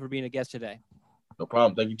thank you for being a guest today. No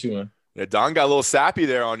problem. Thank you too, man. Yeah, Don got a little sappy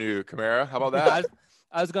there on you, Camaro. How about that?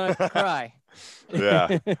 I was going to cry.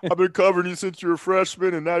 Yeah. I've been covering you since you were a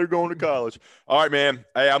freshman, and now you're going to college. All right, man.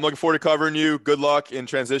 Hey, I'm looking forward to covering you. Good luck in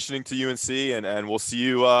transitioning to UNC, and we'll see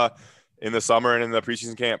you in the summer and in the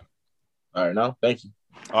preseason camp. All right, now. Thank you.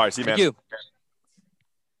 All right, see you, man. Thank you.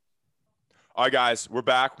 All right, guys, we're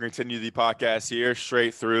back. We're going to continue the podcast here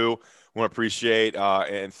straight through. We want to appreciate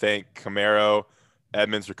and thank Camaro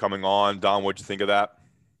Edmonds for coming on. Don, what'd you think of that?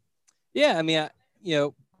 Yeah, I mean,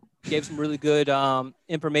 gave some really good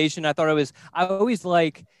information. I always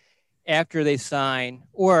like after they sign,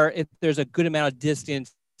 or if there's a good amount of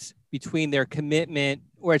distance between their commitment,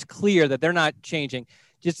 or it's clear that they're not changing,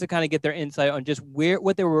 just to kind of get their insight on just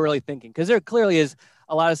what they were really thinking. Because there clearly is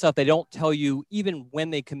a lot of stuff they don't tell you even when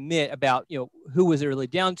they commit about, who was it really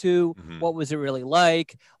down to, what was it really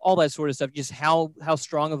like, all that sort of stuff, just how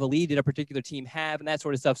strong of a lead did a particular team have and that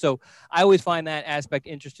sort of stuff. So I always find that aspect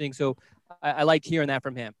interesting. So I liked hearing that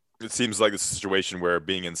from him. It seems like it's a situation where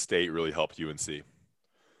being in state really helped UNC.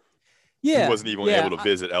 Yeah. He wasn't even able to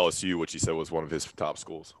visit LSU, which he said was one of his top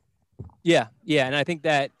schools. Yeah. Yeah. And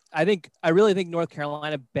I really think North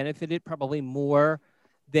Carolina benefited probably more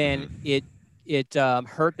than it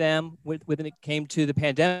hurt them when it came to the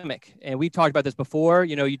pandemic. And we talked about this before.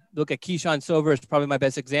 You look at Keyshawn Silver is probably my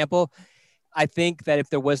best example. I think that if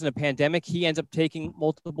there wasn't a pandemic, he ends up taking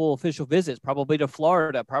multiple official visits, probably to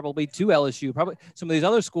Florida, probably to LSU, probably some of these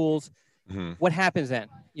other schools. What happens then?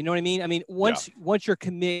 You know what I mean? I mean, once your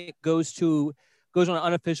commit goes on an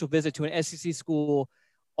unofficial visit to an SEC school,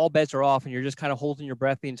 all bets are off and you're just kind of holding your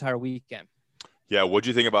breath the entire weekend. Yeah. What'd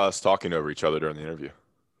you think about us talking over each other during the interview?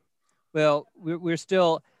 Well, we're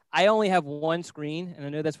still – I only have one screen, and I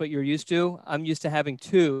know that's what you're used to. I'm used to having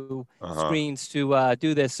two screens to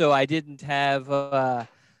do this, so I didn't have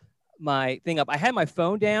my thing up. I had my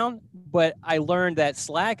phone down, but I learned that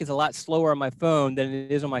Slack is a lot slower on my phone than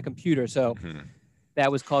it is on my computer, so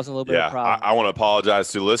that was causing a little bit of a problem. I want to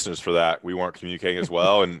apologize to listeners for that. We weren't communicating as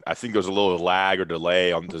well, and I think there was a little lag or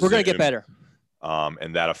delay on the Zoom. We're going to get better.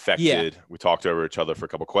 And that affected we talked over each other for a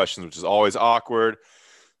couple questions, which is always awkward.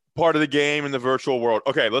 Part of the game in the virtual world.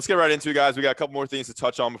 Okay, let's get right into it, guys. We got a couple more things to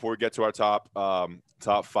touch on before we get to our top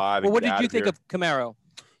five. Well, what did you think of Camaro?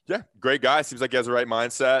 Yeah, great guy. Seems like he has the right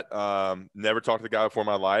mindset. Never talked to the guy before in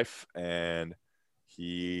my life, and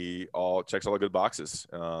he checks all the good boxes.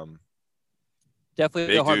 Definitely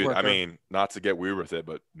big a hard dude. worker. I mean, not to get weird with it,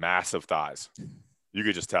 but massive thighs. You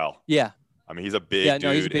could just tell. Yeah. I mean, he's a big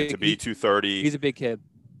dude. He's big. And to be 230. He's a big kid.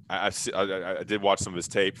 I did watch some of his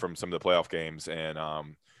tape from some of the playoff games, and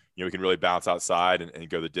he can really bounce outside and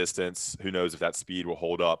go the distance. Who knows if that speed will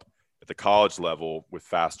hold up at the college level with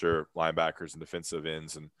faster linebackers and defensive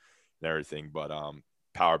ends and everything. But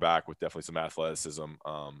power back with definitely some athleticism.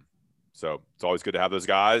 So it's always good to have those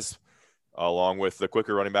guys along with the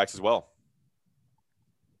quicker running backs as well.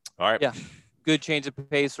 All right. Yeah. Good change of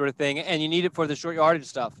pace sort of thing. And you need it for the short yardage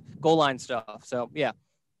stuff, goal line stuff. So, yeah.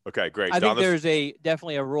 Okay, great. I think there's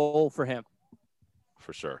definitely a role for him.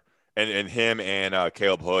 For sure. And him and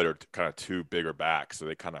Caleb Hood are kind of two bigger backs. So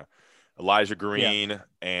they kind of Elijah Green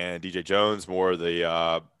and DJ Jones, more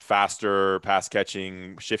the faster pass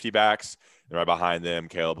catching shifty backs. And right behind them,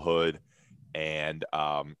 Caleb Hood and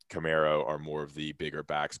Camaro are more of the bigger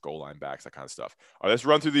backs, goal line backs, that kind of stuff. All right, let's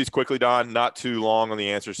run through these quickly, Don. Not too long on the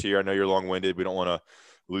answers here. I know you're long-winded. We don't want to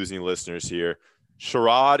lose any listeners here.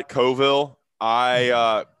 Sherrod Coville.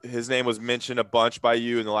 His name was mentioned a bunch by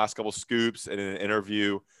you in the last couple scoops and in an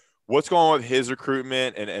interview. What's going on with his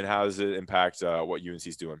recruitment and how does it impact what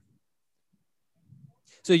UNC's doing?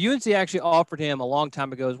 So UNC actually offered him a long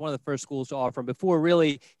time ago. It was one of the first schools to offer him before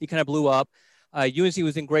really he kind of blew up. UNC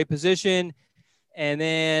was in great position, and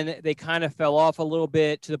then they kind of fell off a little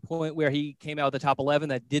bit to the point where he came out with the top 11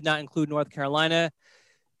 that did not include North Carolina.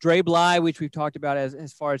 Dre Bly, which we've talked about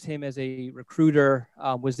as far as him as a recruiter,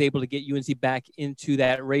 was able to get UNC back into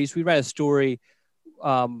that race. We read a story,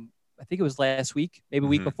 I think it was last week, maybe a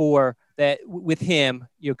week before, that with him,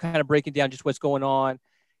 kind of breaking down just what's going on.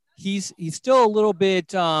 he's still a little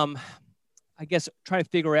bit, I guess, trying to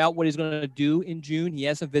figure out what he's going to do in June. He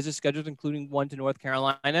has some visits scheduled, including one to North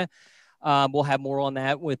Carolina. We'll have more on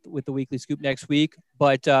that with the Weekly Scoop next week.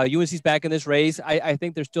 But UNC's back in this race. I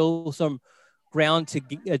think there's still some ground to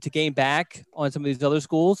gain back on some of these other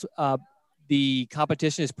schools. The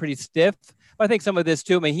competition is pretty stiff. But I think some of this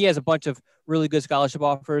too, I mean, he has a bunch of really good scholarship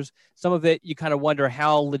offers. Some of it, you kind of wonder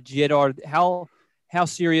how legit how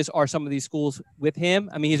serious are some of these schools with him.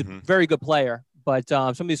 I mean, he's a very good player, but some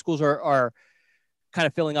of these schools are kind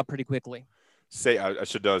of filling up pretty quickly. I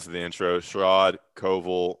should know this in the intro. Sherrod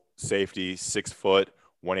Koval, safety, 6 foot,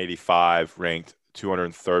 185, ranked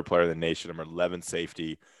 203rd player in the nation, number 11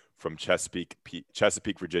 safety from Chesapeake,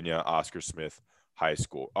 Virginia, Oscar Smith High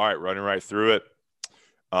School. All right, running right through it.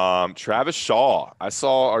 Travis Shaw. I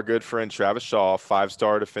saw our good friend Travis Shaw,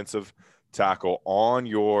 5-star defensive tackle, on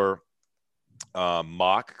your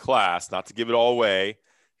mock class. Not to give it all away.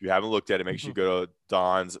 If you haven't looked at it, make sure you go to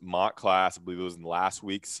Don's mock class. I believe it was in last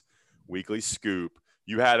week's Weekly Scoop.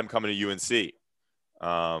 You had him coming to UNC.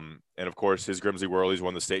 And of course, his Grimsley Whirlies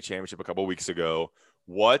won the state championship a couple weeks ago.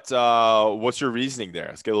 What's your reasoning there?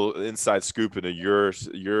 Let's get a little inside scoop into your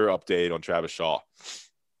update on Travis Shaw.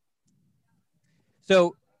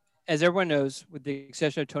 So, as everyone knows, with the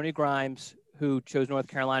exception of Tony Grimes, who chose North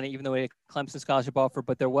Carolina, even though he had a Clemson scholarship offer,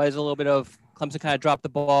 but there was a little bit of Clemson kind of dropped the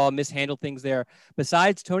ball, mishandled things there.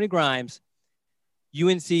 Besides Tony Grimes,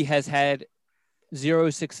 UNC has had zero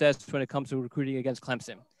success when it comes to recruiting against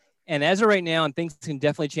Clemson. And as of right now, and things can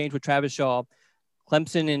definitely change with Travis Shaw,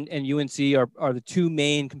 Clemson and UNC are the two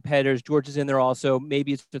main competitors. Georgia's in there also.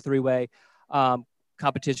 Maybe it's a three-way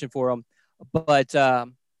competition for them. But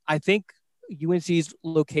I think UNC's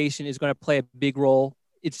location is going to play a big role.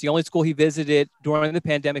 It's the only school he visited during the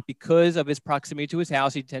pandemic because of his proximity to his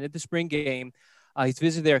house. He attended the spring game. He's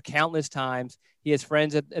visited there countless times. He has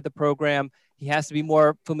friends at the program. He has to be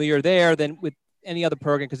more familiar there than with any other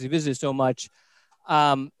program because he visited so much.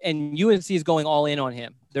 And UNC is going all in on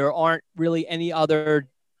him. There aren't really any other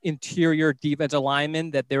interior defensive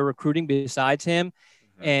linemen that they're recruiting besides him.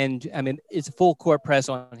 And, I mean, it's a full court press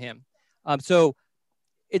on him. So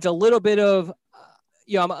it's a little bit of,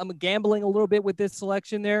 I'm gambling a little bit with this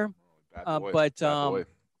selection there.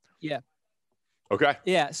 Yeah. Okay.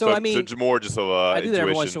 Yeah. So I mean, so more just of I do that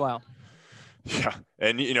every intuition. once in a while. Yeah.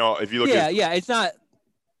 And, if you look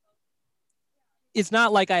it's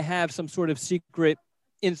not like I have some sort of secret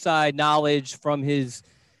inside knowledge from his,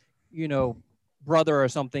 brother or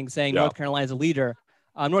something saying North Carolina's a leader.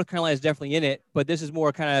 North Carolina is definitely in it, but this is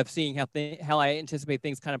more kind of seeing how I anticipate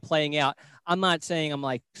things kind of playing out. I'm not saying I'm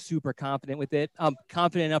like super confident with it. I'm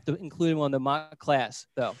confident enough to include him on the mock class,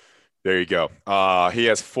 though. There you go. He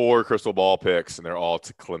has 4 crystal ball picks, and they're all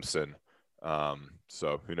to Clemson.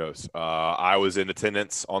 So who knows? I was in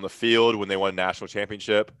attendance on the field when they won a national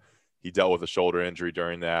championship. He dealt with a shoulder injury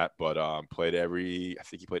during that, but played every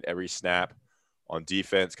snap on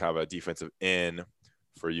defense, kind of a defensive end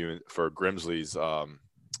for Grimsley's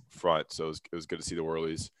front. So it was good to see the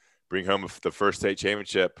Whirlies bring home the first state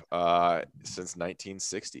championship since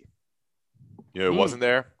 1960. It wasn't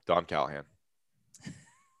there? Don Callahan.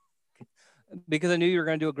 Because I knew you were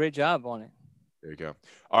going to do a great job on it. There you go.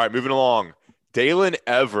 All right, moving along. Dalen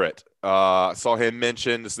Everett. Saw him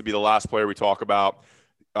mentioned. This would be the last player we talk about.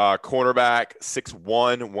 Cornerback, 6'1",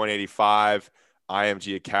 185,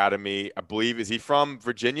 IMG Academy. I believe, is he from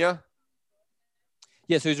Virginia?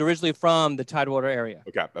 Yeah, so he's originally from the Tidewater area.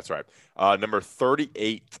 Okay, that's right. Number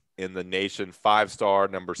 38 in the nation, 5-star,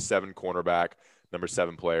 number 7 cornerback, number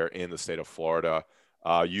 7 player in the state of Florida.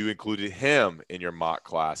 You included him in your mock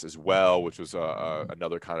class as well, which was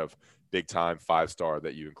another kind of big-time 5-star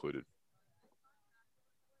that you included.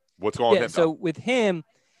 What's going on with him? So with him,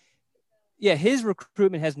 his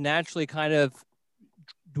recruitment has naturally kind of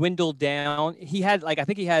dwindled down. He had I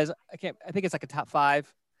think it's like a top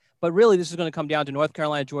 5, but really this is going to come down to North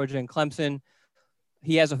Carolina, Georgia, and Clemson.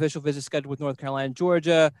 He has official visits scheduled with North Carolina and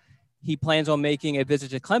Georgia. He plans on making a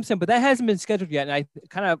visit to Clemson, but that hasn't been scheduled yet. And I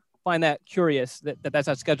kind of find that curious that that's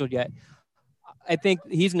not scheduled yet. I think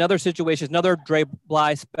he's another situation, another Dre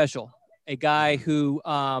Bly special, a guy who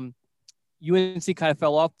UNC kind of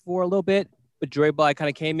fell off for a little bit, but Dre Bly kind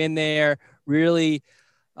of came in there, really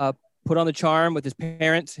put on the charm with his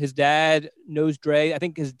parents. His dad knows Dre. I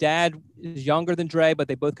think his dad is younger than Dre, but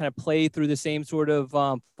they both kind of played through the same sort of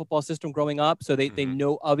football system growing up. So they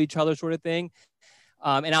know of each other sort of thing.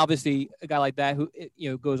 And obviously a guy like that who,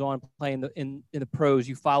 goes on playing in the pros,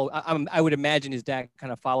 you follow, I would imagine his dad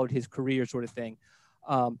kind of followed his career sort of thing.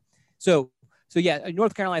 So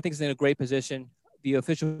North Carolina, I think, is in a great position. The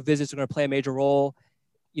official visits are going to play a major role.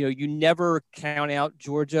 you never count out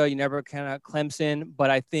Georgia, you never count out Clemson, but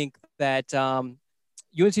I think that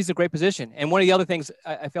UNC is a great position. And one of the other things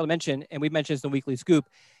I failed to mention, and we mentioned this in the Weekly Scoop,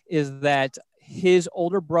 is that his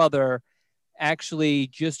older brother actually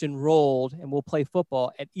just enrolled and will play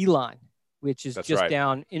football at Elon, which is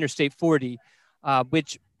down Interstate 40,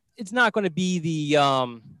 which it's not going to be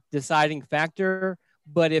the deciding factor.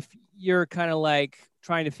 But if you're kind of like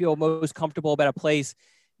trying to feel most comfortable about a place,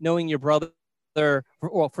 knowing your brother,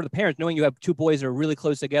 or for the parents, knowing you have two boys that are really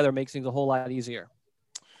close together makes things a whole lot easier.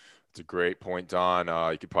 It's a great point, Don.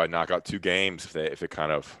 You could probably knock out 2 games if it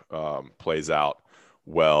kind of plays out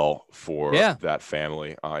well for that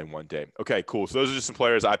family in one day. Okay, cool. So those are just some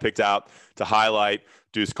players I picked out to highlight: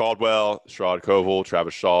 Deuce Caldwell, Sherrod Koval,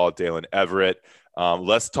 Travis Shaw, Dalen Everett.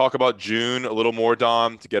 Let's talk about June a little more,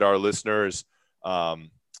 Don, to get our listeners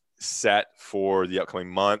set for the upcoming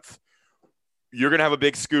month. You're going to have a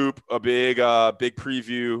big scoop, a big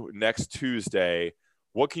preview next Tuesday.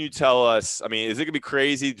 What can you tell us? I mean, is it going to be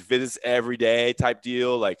crazy, visits every day type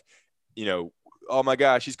deal? Like, oh my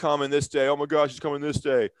gosh, he's coming this day. Oh my gosh, he's coming this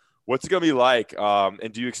day. What's it going to be like?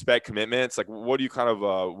 And do you expect commitments? Like, what do you kind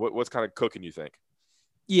of what's kind of cooking, you think?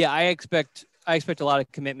 Yeah, I expect a lot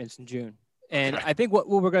of commitments in June. And I think what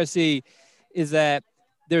we're going to see is that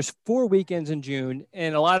there's 4 weekends in June,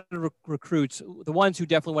 and a lot of recruits, the ones who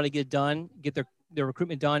definitely want to get their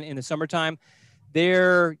recruitment done in the summertime,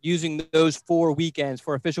 they're using those 4 weekends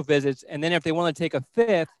for official visits. And then if they want to take a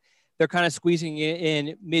 5th, they're kind of squeezing it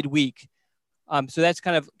in midweek. So that's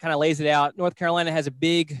kind of lays it out. North Carolina has a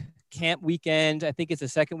big camp weekend. I think it's the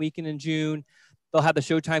second weekend in June. They'll have the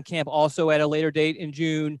Showtime camp also at a later date in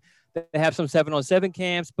June. They have some 7-on-7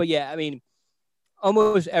 camps. But yeah, I mean,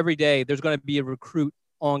 almost every day there's going to be a recruit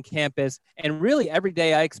on campus. And really every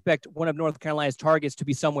day I expect one of North Carolina's targets to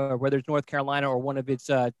be somewhere, whether it's North Carolina or one of its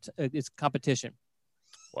competition.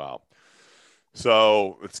 Wow.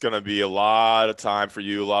 So it's going to be a lot of time for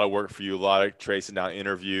you, a lot of work for you, a lot of tracing down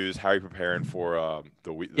interviews. How are you preparing for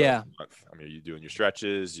the week? Yeah. Month? I mean, are you doing your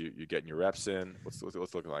stretches? You getting your reps in? What's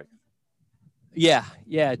looking like? Yeah.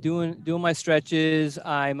 Doing my stretches.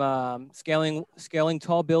 I'm scaling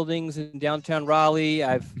tall buildings in downtown Raleigh.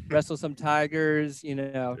 I've wrestled some tigers.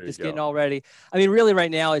 Getting all ready. I mean, really, right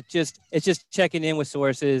now it's just checking in with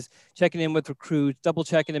sources, checking in with recruits, double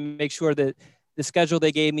checking to make sure that the schedule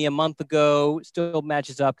they gave me a month ago still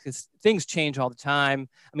matches up, because things change all the time.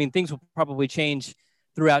 I mean, things will probably change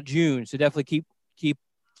throughout June, so definitely keep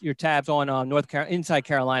your tabs on inside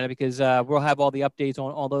Carolina, because we'll have all the updates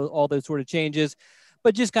on all those sort of changes.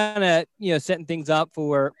 But just kind of setting things up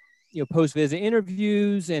for post visit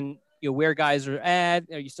interviews and where guys are at.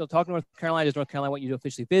 Are you still talking to North Carolina? Does North Carolina want you to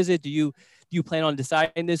officially visit? Do you plan on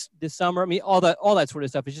deciding this summer? I mean, all that sort of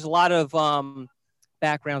stuff. It's just a lot of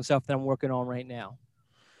background stuff that I'm working on right now.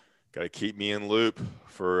 Got to keep me in loop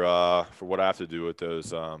for what I have to do with those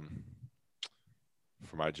for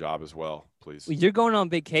my job as well, please. Well, you're going on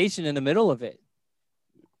vacation in the middle of it.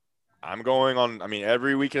 I'm going on. I mean,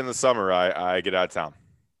 every weekend in the summer, I get out of town.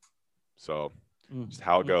 So just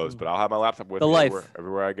how it goes. But I'll have my laptop with me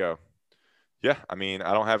everywhere I go. Yeah, I mean,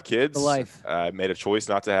 I don't have kids. The life. I made a choice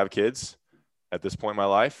not to have kids at this point in my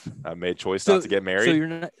life. I made a choice not to get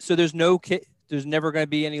married. So there's no kid. There's never going to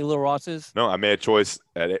be any little Rosses? No, I made a choice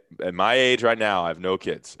at my age right now. I have no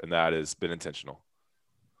kids, and that has been intentional.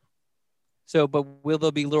 So, but will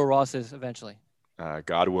there be little Rosses eventually?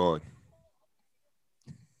 God willing.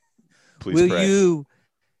 Please pray.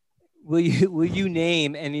 Will you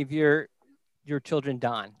name any of your children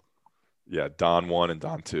Don? Yeah, Don 1 and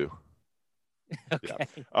Don 2. Okay.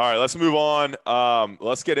 Yeah. All right, let's move on.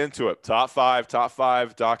 Let's get into it. Top five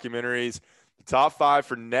documentaries. Top 5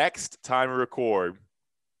 for next time we record.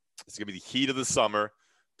 It's going to be the heat of the summer.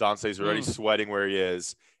 Dante's already sweating where he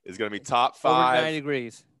is. It's going to be top 5. Over 90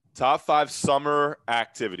 degrees. Top 5 summer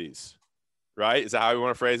activities. Right? Is that how you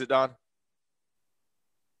want to phrase it, Don?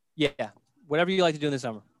 Yeah. Whatever you like to do in the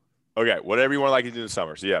summer. Okay. Whatever you want to like to do in the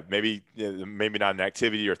summer. So, yeah, maybe not an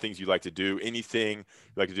activity or things you like to do. Anything you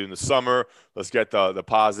like to do in the summer. Let's get the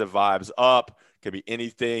positive vibes up. Could be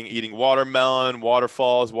anything, eating watermelon,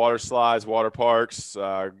 waterfalls, water slides, water parks,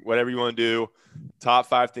 whatever you want to do. Top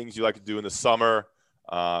 5 things you like to do in the summer.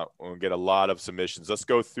 We'll get a lot of submissions. Let's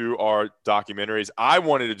go through our documentaries. I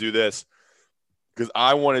wanted to do this because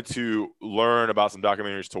I wanted to learn about some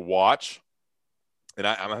documentaries to watch. And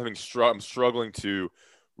I'm struggling to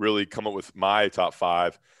really come up with my top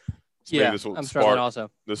 5. So yeah, I'm struggling also.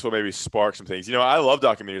 This will maybe spark some things. I love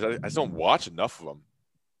documentaries. I just don't watch enough of them.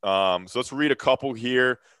 So let's read a couple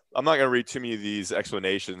here. I'm not going to read too many of these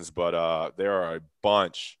explanations, but there are a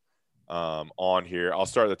bunch on here. I'll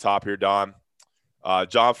start at the top here, Don.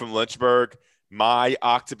 John from Lynchburg, My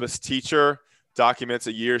Octopus Teacher, documents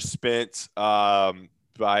a year spent by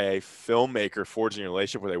a filmmaker forging a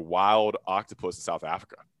relationship with a wild octopus in South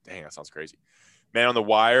Africa. Dang, that sounds crazy. Man on the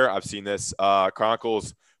Wire, I've seen this,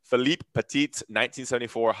 chronicles Philippe Petit's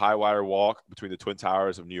 1974 high wire walk between the Twin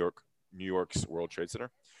Towers of New York's World Trade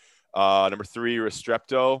Center. Number 3,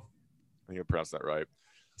 Restrepo. I think I pronounced that right.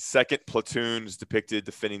 Second platoon is depicted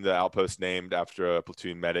defending the outpost named after a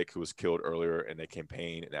platoon medic who was killed earlier in a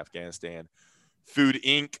campaign in Afghanistan. Food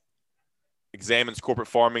Inc. examines corporate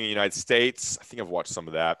farming in the United States. I think I've watched some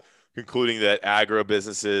of that, concluding that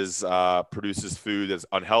agro-businesses produces food that's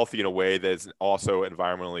unhealthy in a way that is also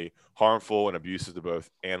environmentally harmful and abusive to both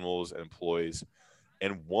animals and employees.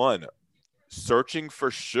 And one, Searching for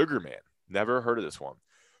Sugar Man. Never heard of this one.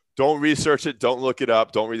 Don't research it. Don't look it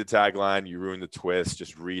up. Don't read the tagline. You ruin the twist.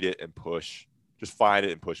 Just read it and push. Just find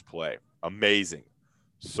it and push play. Amazing.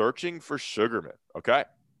 Searching for Sugar Man. Okay.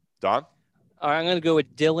 Don? All right, I'm going to go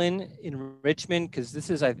with Dylan in Richmond because this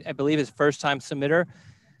is, I believe, his first-time submitter.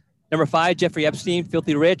 Number 5, Jeffrey Epstein,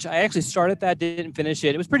 Filthy Rich. I actually started that, didn't finish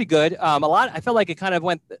it. It was pretty good. I felt like it kind of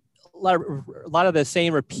went a lot of the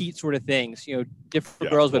same repeat sort of things.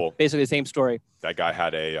 Different girls, but basically the same story. That guy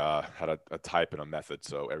had a type and a method,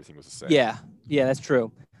 so everything was the same. Yeah, that's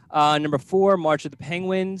true. Number 4, March of the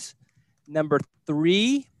Penguins. Number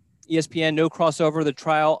 3, ESPN, No Crossover, the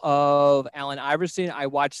trial of Allen Iverson. I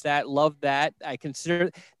watched that, loved that. I consider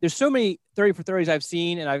there's so many 30 for 30s I've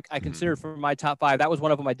seen, and I considered for my top 5. That was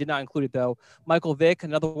one of them. I did not include it though. Michael Vick,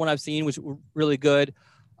 another one I've seen, was really good.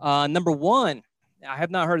 Number 1, I have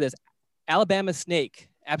not heard of this. Alabama Snake,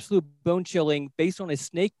 absolute bone chilling, based on a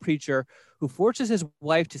snake preacher who forces his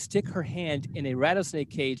wife to stick her hand in a rattlesnake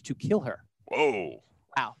cage to kill her. Whoa!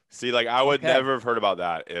 Wow. See, I would never have heard about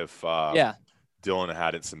that if Dylan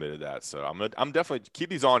hadn't submitted that. So I'm definitely keep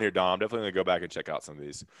these on here, Dom. I'm definitely gonna go back and check out some of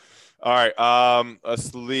these. All right.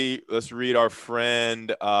 Let's read our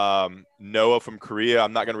friend Noah from Korea.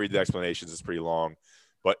 I'm not gonna read the explanations. It's pretty long.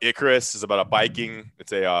 But Icarus is about a biking.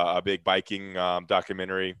 It's a big biking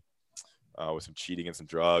documentary with some cheating and some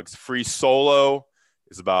drugs. Free Solo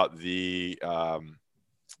is about a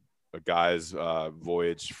guy's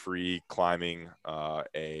voyage free climbing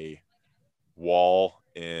a wall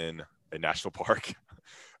in a national park.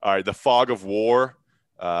 All right, The Fog of War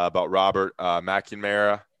about Robert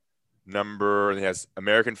McNamara. And he has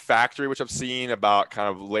American Factory, which I've seen, about kind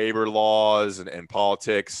of labor laws and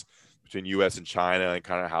politics between U.S. and China and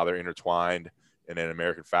kind of how they're intertwined in an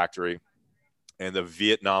American Factory. And The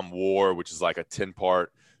Vietnam War, which is like a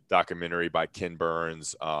 10-part documentary by Ken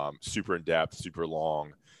Burns, super in-depth, super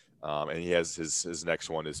long. And he has his next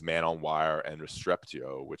one is Man on Wire and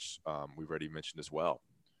Restrepo, which we've already mentioned as well.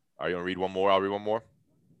 Are you going to read one more? I'll read one more.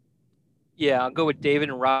 Yeah, I'll go with David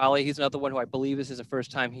in Raleigh. He's another one who I believe this is the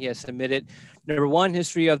first time he has submitted. Number 1,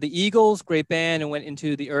 history of the Eagles, great band, and went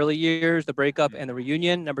into the early years, the breakup and the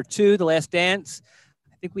reunion. Number 2, The Last Dance.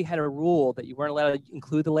 I think we had a rule that you weren't allowed to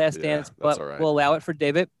include The Last Dance, but we'll allow it for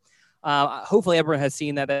David. Hopefully everyone has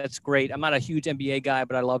seen that. That's great. I'm not a huge NBA guy,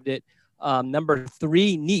 but I loved it. Number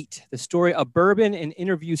 3, Neat, the story of bourbon, and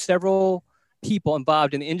interview several people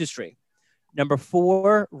involved in the industry. Number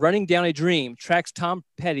 4, Running Down a Dream, tracks Tom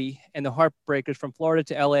Petty and the Heartbreakers from Florida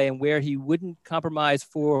to LA and where he wouldn't compromise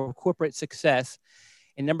for corporate success.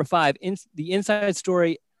 And number 5, the Inside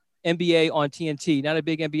Story NBA on TNT. Not a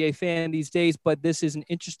big NBA fan these days, but this is an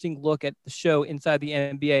interesting look at the show Inside the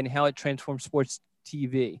NBA and how it transforms sports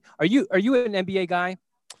TV. Are you an NBA guy?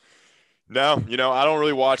 No, I don't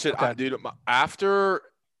really watch it. Okay. Dude, after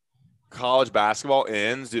college basketball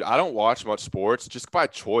ends, dude, I don't watch much sports just by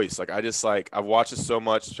choice. I've watched so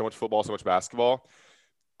much football, so much basketball.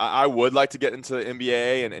 I would like to get into the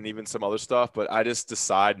NBA and even some other stuff, but I just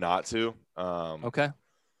decide not to. Okay.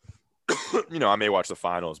 I may watch the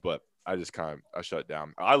finals, but I just I shut it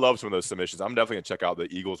down. I love some of those submissions. I'm definitely gonna check out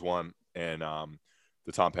the Eagles one and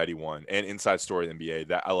the Tom Petty one and Inside Story of the NBA.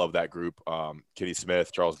 That I love that group. Kenny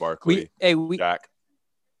Smith, Charles Barkley, Jack.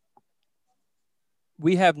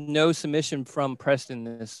 We have no submission from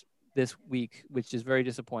Preston this week, which is very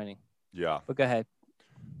disappointing. Yeah. But go ahead.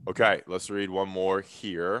 Okay, let's read one more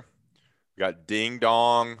here. We got Ding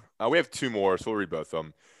Dong. We have 2 more, so we'll read both of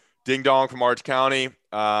them. Ding Dong from Orange County.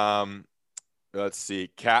 Let's see.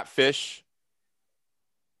 Catfish.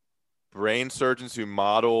 Brain surgeons who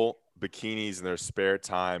model bikinis in their spare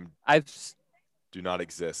time do not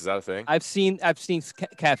exist. Is that a thing? I've seen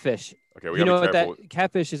Catfish. Okay, we gotta be careful. That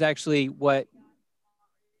Catfish is actually what.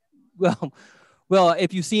 Well,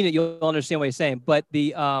 if you've seen it, you'll understand what he's saying. But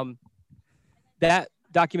the that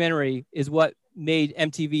documentary is what made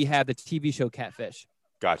MTV have the TV show Catfish.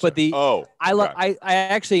 Gotcha. But okay. I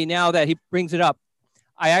actually, now that he brings it up,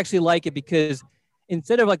 I actually like it because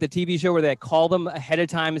instead of like the TV show where they call them ahead of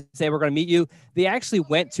time and say, we're going to meet you, they actually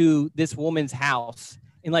went to this woman's house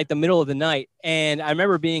in like the middle of the night. And I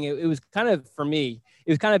remember it was kind of, for me,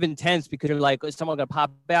 it was kind of intense because you're like, is someone going to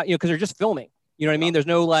pop out, because they're just filming, you know what I mean? There's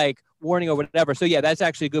no like warning or whatever. So yeah, that's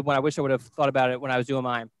actually a good one. I wish I would have thought about it when I was doing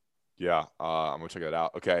mine. Yeah. I'm going to check that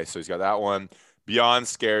out. Okay. So he's got that one. Beyond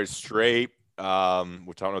Scared Straight, which I don't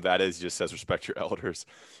know what that is. He just says respect your elders.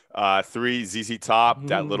 3, ZZ Top,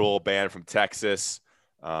 that little band from Texas,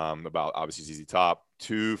 about obviously ZZ Top.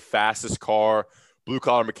 2, Fastest Car, blue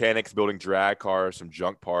collar mechanics building drag cars from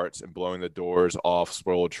junk parts and blowing the doors off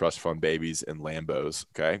spoiled trust fund babies and Lambos.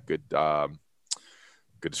 Okay, good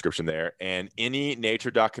description there. And any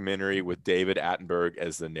nature documentary with David Attenborough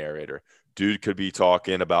as the narrator. Dude could be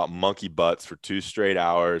talking about monkey butts for 2 straight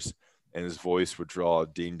hours, and his voice would draw a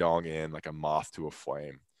ding dong in like a moth to a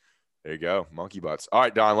flame. There you go. Monkey butts. All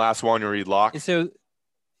right, Don, last one. You read Locke. So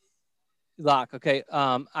Locke. Okay.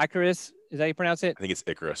 Icarus. Is that how you pronounce it? I think it's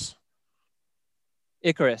Icarus.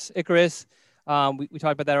 Icarus. We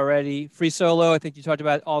talked about that already. Free Solo. I think you talked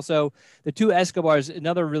about also. The 2 Escobars,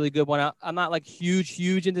 another really good one. I'm not like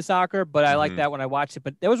huge into soccer, but I like that when I watched it.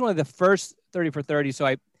 But that was one of the first 30 for 30. So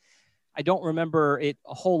I don't remember it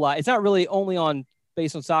a whole lot. It's not really only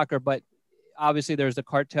based on soccer, but obviously there's the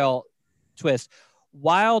cartel twist.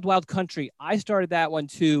 Wild Country. I started that one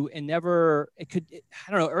too, and I don't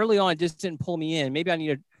know, early on, it just didn't pull me in. Maybe I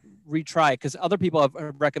need to retry it because other people have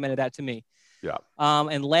recommended that to me. Yeah.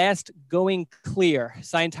 And last, Going Clear,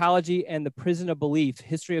 Scientology and the Prison of Belief,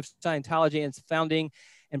 History of Scientology and its founding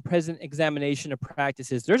and present examination of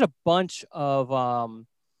practices. There's a bunch of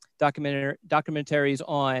documentaries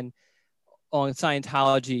on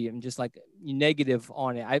Scientology and just like negative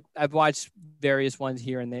on it. I've watched various ones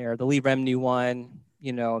here and there. The Lee Remini one,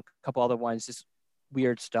 a couple other ones, just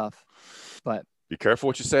weird stuff. But be careful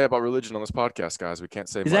what you say about religion on this podcast, guys. We can't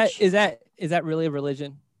say much. Is that really a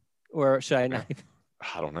religion, or should I not?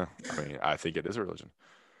 I don't know. I mean, I think it is a religion.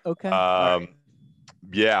 Okay. Yeah,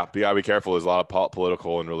 but you gotta be careful. There's a lot of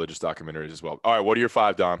political and religious documentaries as well. All right, what are your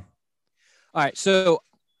 5, Don? All right, so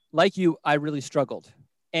like you, I really struggled.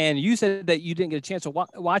 And you said that you didn't get a chance to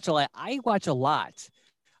watch a lot. I watch a lot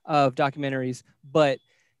of documentaries, but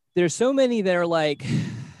there's so many that are like,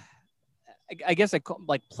 I guess like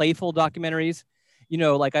playful documentaries.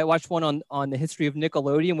 Like I watched one on the history of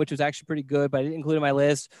Nickelodeon, which was actually pretty good, but I didn't include it in my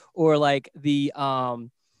list. Or like the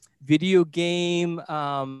video game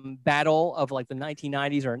battle of like the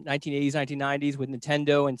 1990s or 1980s, 1990s with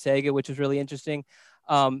Nintendo and Sega, which was really interesting.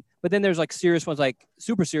 But then there's like serious ones, like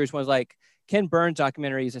super serious ones, like Ken Burns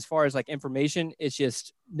documentaries. As far as like information, it's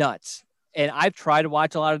just nuts. And I've tried to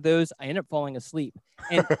watch a lot of those. I end up falling asleep.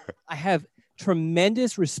 And I have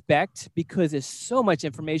tremendous respect because there's so much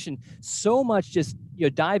information, so much just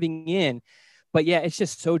diving in. But yeah, it's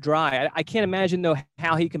just so dry. I can't imagine though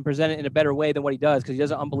how he can present it in a better way than what he does, because he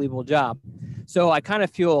does an unbelievable job. So I kind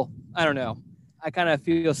of feel, I don't know,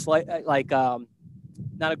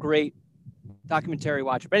 not a great documentary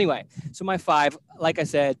watcher. But anyway, so my 5, like I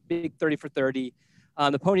said, big 30 for 30.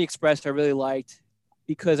 The Pony Express I really liked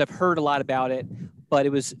because I've heard a lot about it, but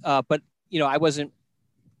it was, I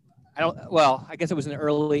guess it was in the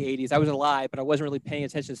early 80s. I was alive, but I wasn't really paying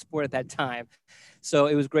attention to sport at that time. So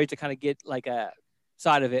it was great to kind of get like a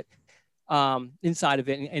side of it, inside of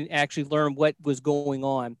it, and actually learn what was going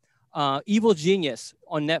on. Evil Genius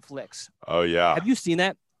on Netflix. Oh, yeah. Have you seen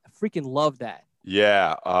that? I freaking love that.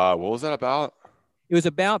 Yeah. What was that about? It was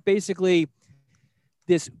about basically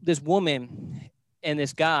this woman and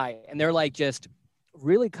this guy, and they're like just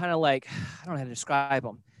really kind of like, I don't know how to describe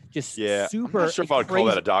them. Just super. I'm not sure if I'd call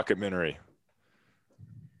that a documentary.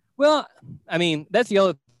 Well, I mean, that's the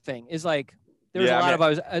other thing is like there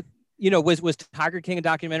was was Tiger King a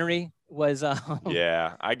documentary?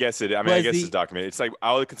 Yeah, I guess it. I mean, I guess it's a documentary. It's like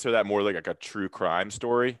I would consider that more like a true crime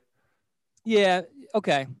story. Yeah.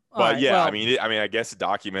 Okay. But right, I mean, I guess it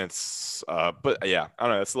documents. But yeah, I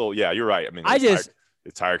don't know. It's a little. Yeah, you're right. I mean, it's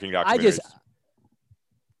Tiger King documentaries.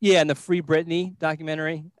 And the Free Britney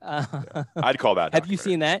documentary. I'd call that. Have you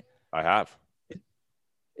seen that? I have.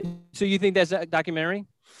 So you think that's a documentary?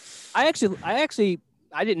 I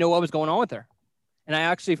didn't know what was going on with her, and I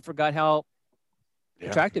actually forgot how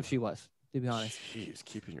attractive she was, to be honest. Jeez,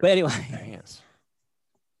 keeping your pants.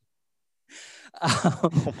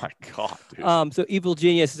 Oh my God, dude. So Evil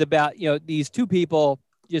Genius is about, these 2 people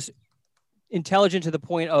just intelligent to the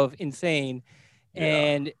point of insane.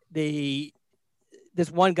 And this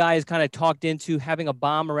one guy is kind of talked into having a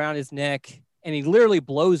bomb around his neck, and he literally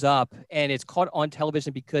blows up, and it's caught on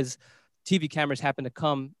television because the 2 people TV cameras happened to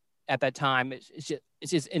come at that time. It's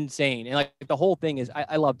just insane. And like the whole thing is,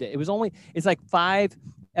 I loved it. It's like 5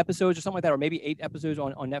 episodes or something like that, or maybe 8 episodes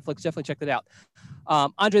on Netflix. Definitely check that out.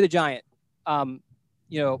 Andre the Giant.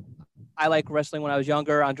 I like wrestling when I was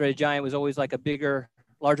younger. Andre the Giant was always like a bigger,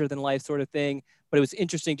 larger than life sort of thing, but it was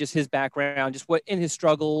interesting, just his background, just what in his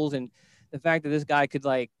struggles, and the fact that this guy could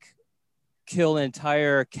like kill an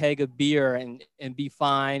entire keg of beer and be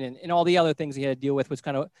fine. And all the other things he had to deal with was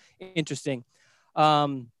kind of interesting.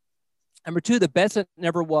 Number 2, The Best That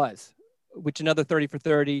Never Was, which another 30 for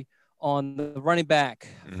 30 on the running back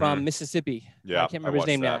from Mississippi. Yeah, I can't remember his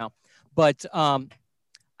name now, but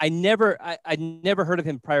I never heard of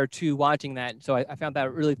him prior to watching that. So I found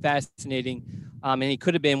that really fascinating. And he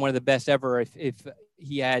could have been one of the best ever if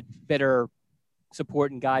he had better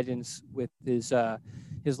support and guidance with his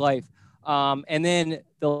life. And then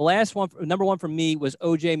the last one, number 1 for me, was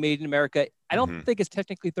OJ Made in America. I don't think it's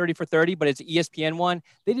technically 30 for 30, but it's an ESPN one.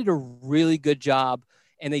 They did a really good job,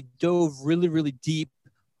 and they dove really, really deep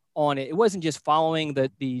on it. It wasn't just following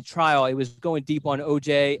the trial. It was going deep on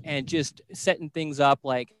OJ and just setting things up,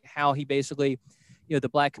 like how he basically, the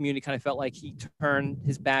black community kind of felt like he turned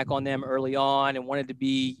his back on them early on and wanted to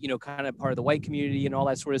be, kind of part of the white community and all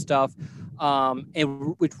that sort of stuff.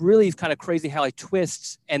 And which really is kind of crazy how he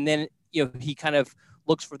twists, and then, he kind of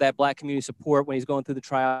looks for that black community support when he's going through the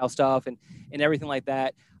trial stuff and everything like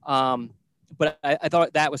that. But I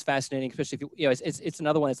thought that was fascinating, especially if it's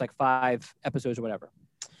another one that's like 5 episodes or whatever.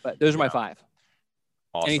 But those are my 5.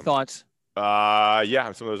 Awesome. Any thoughts?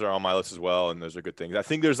 Yeah, some of those are on my list as well, and those are good things. I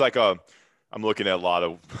think there's I'm looking at a lot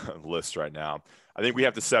of lists right now. I think we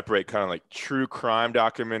have to separate kind of like true crime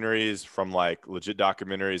documentaries from like legit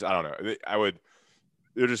documentaries. I don't know.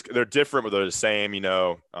 They're different, but they're the same,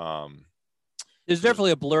 There's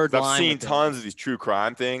definitely a blurred line. I've seen tons of these true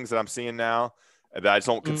crime things that I'm seeing now that I just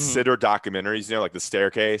don't consider documentaries, like The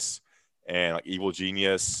Staircase and like Evil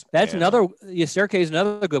Genius. That's Staircase,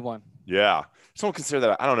 another good one. Yeah. Just don't consider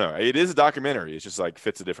that. I don't know. It is a documentary. It's just like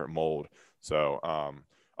fits a different mold. So, all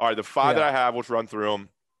right, the 5 that I have, let's run through them.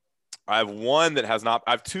 I have 1 that has not,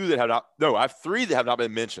 I have 2 that have not, no, I have 3 that have not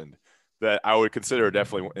been mentioned that I would consider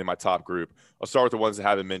definitely in my top group. I'll start with the ones that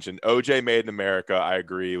haven't mentioned. OJ Made in America, I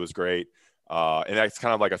agree, was great. And that's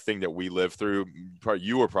kind of like a thing that we lived through.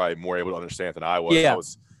 You were probably more able to understand than I was. Yeah.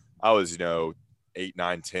 I was 8,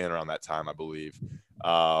 9, 10 around that time, I believe.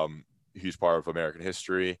 Huge part of American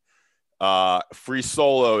history. Free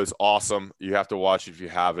Solo is awesome. You have to watch it if you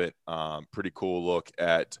haven't. Pretty cool look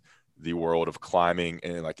at the world of climbing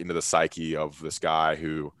and like into the psyche of this guy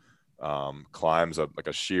who climbs like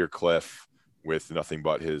a sheer cliff with nothing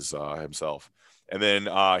but his himself. And then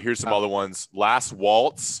here's some other ones. Last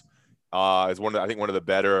Waltz is one of the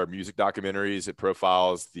better music documentaries. It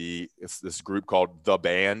profiles this group called The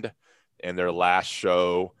Band and their last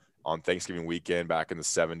show on Thanksgiving weekend back in the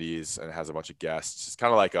 70s, and it has a bunch of guests. It's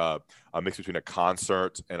kind of like a mix between a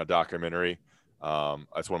concert and a documentary.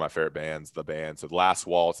 That's one of my favorite bands, The Band. So Last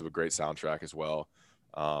Waltz have a great soundtrack as well.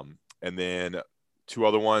 And then 2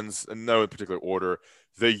 other ones, in no particular order.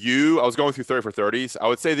 The U, I was going through 30 for 30s. I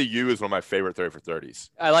would say The U is one of my favorite 30 for 30s.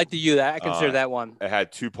 I like The U. I consider that one. It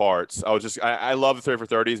had 2 parts. I love the 30 for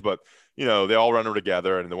 30s, but they all run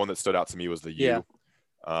together. And the one that stood out to me was The U,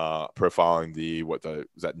 profiling was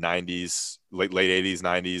that 90s, late 80s,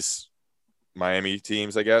 90s Miami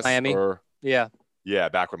teams, I guess. Miami. Yeah,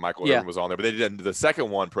 back when Michael Irvin was on there. But they did the second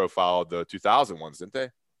one profiled the 2000 ones, didn't they?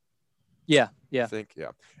 Yeah. I think,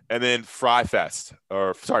 yeah. And then Fyre Fest,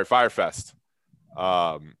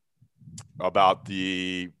 about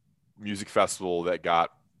the music festival that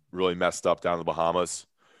got really messed up down in the Bahamas.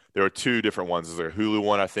 There were 2 different ones. There's a Hulu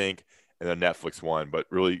one, I think, and a Netflix one, but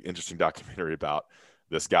really interesting documentary about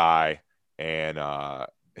this guy and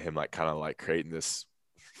him like kind of like creating this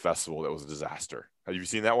festival that was a disaster. Have you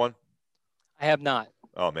seen that one? I have not.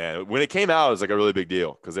 Oh man, when it came out, it was like a really big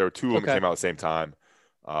deal because there were 2 of them that came out at the same time.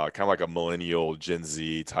 Kind of like a millennial Gen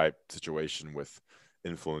Z type situation with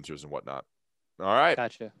influencers and whatnot. All right.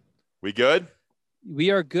 Gotcha. We good?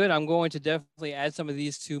 We are good. I'm going to definitely add some of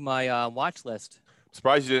these to my watch list. I'm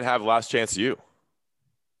surprised you didn't have Last Chance U.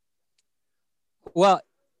 Well,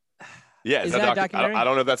 yeah, is that a documentary? I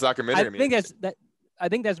don't know if that's a documentary. I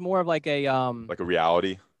think that's more of like a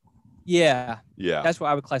reality. Yeah. Yeah. That's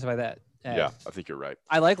what I would classify that as. Yeah, I think you're right.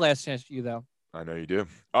 I like Last Chance U though. I know you do.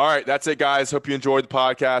 All right, that's it, guys. Hope you enjoyed the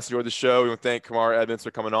podcast, enjoyed the show. We want to thank Kamar Edmonds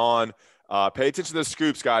for coming on. Pay attention to the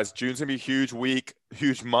scoops, guys. June's going to be a huge week,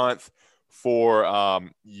 huge month for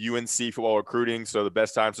UNC football recruiting. So the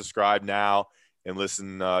best time to subscribe now and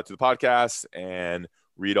listen to the podcast and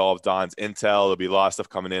read all of Don's intel. There'll be a lot of stuff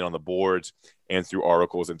coming in on the boards. and through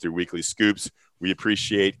articles and through weekly scoops. We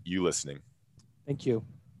appreciate you listening. Thank you.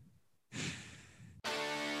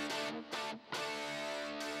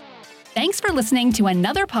 Thanks for listening to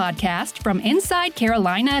another podcast from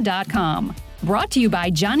InsideCarolina.com. Brought to you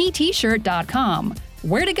by JohnnyT-Shirt.com.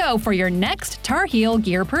 Where to go for your next Tar Heel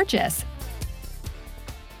gear purchase.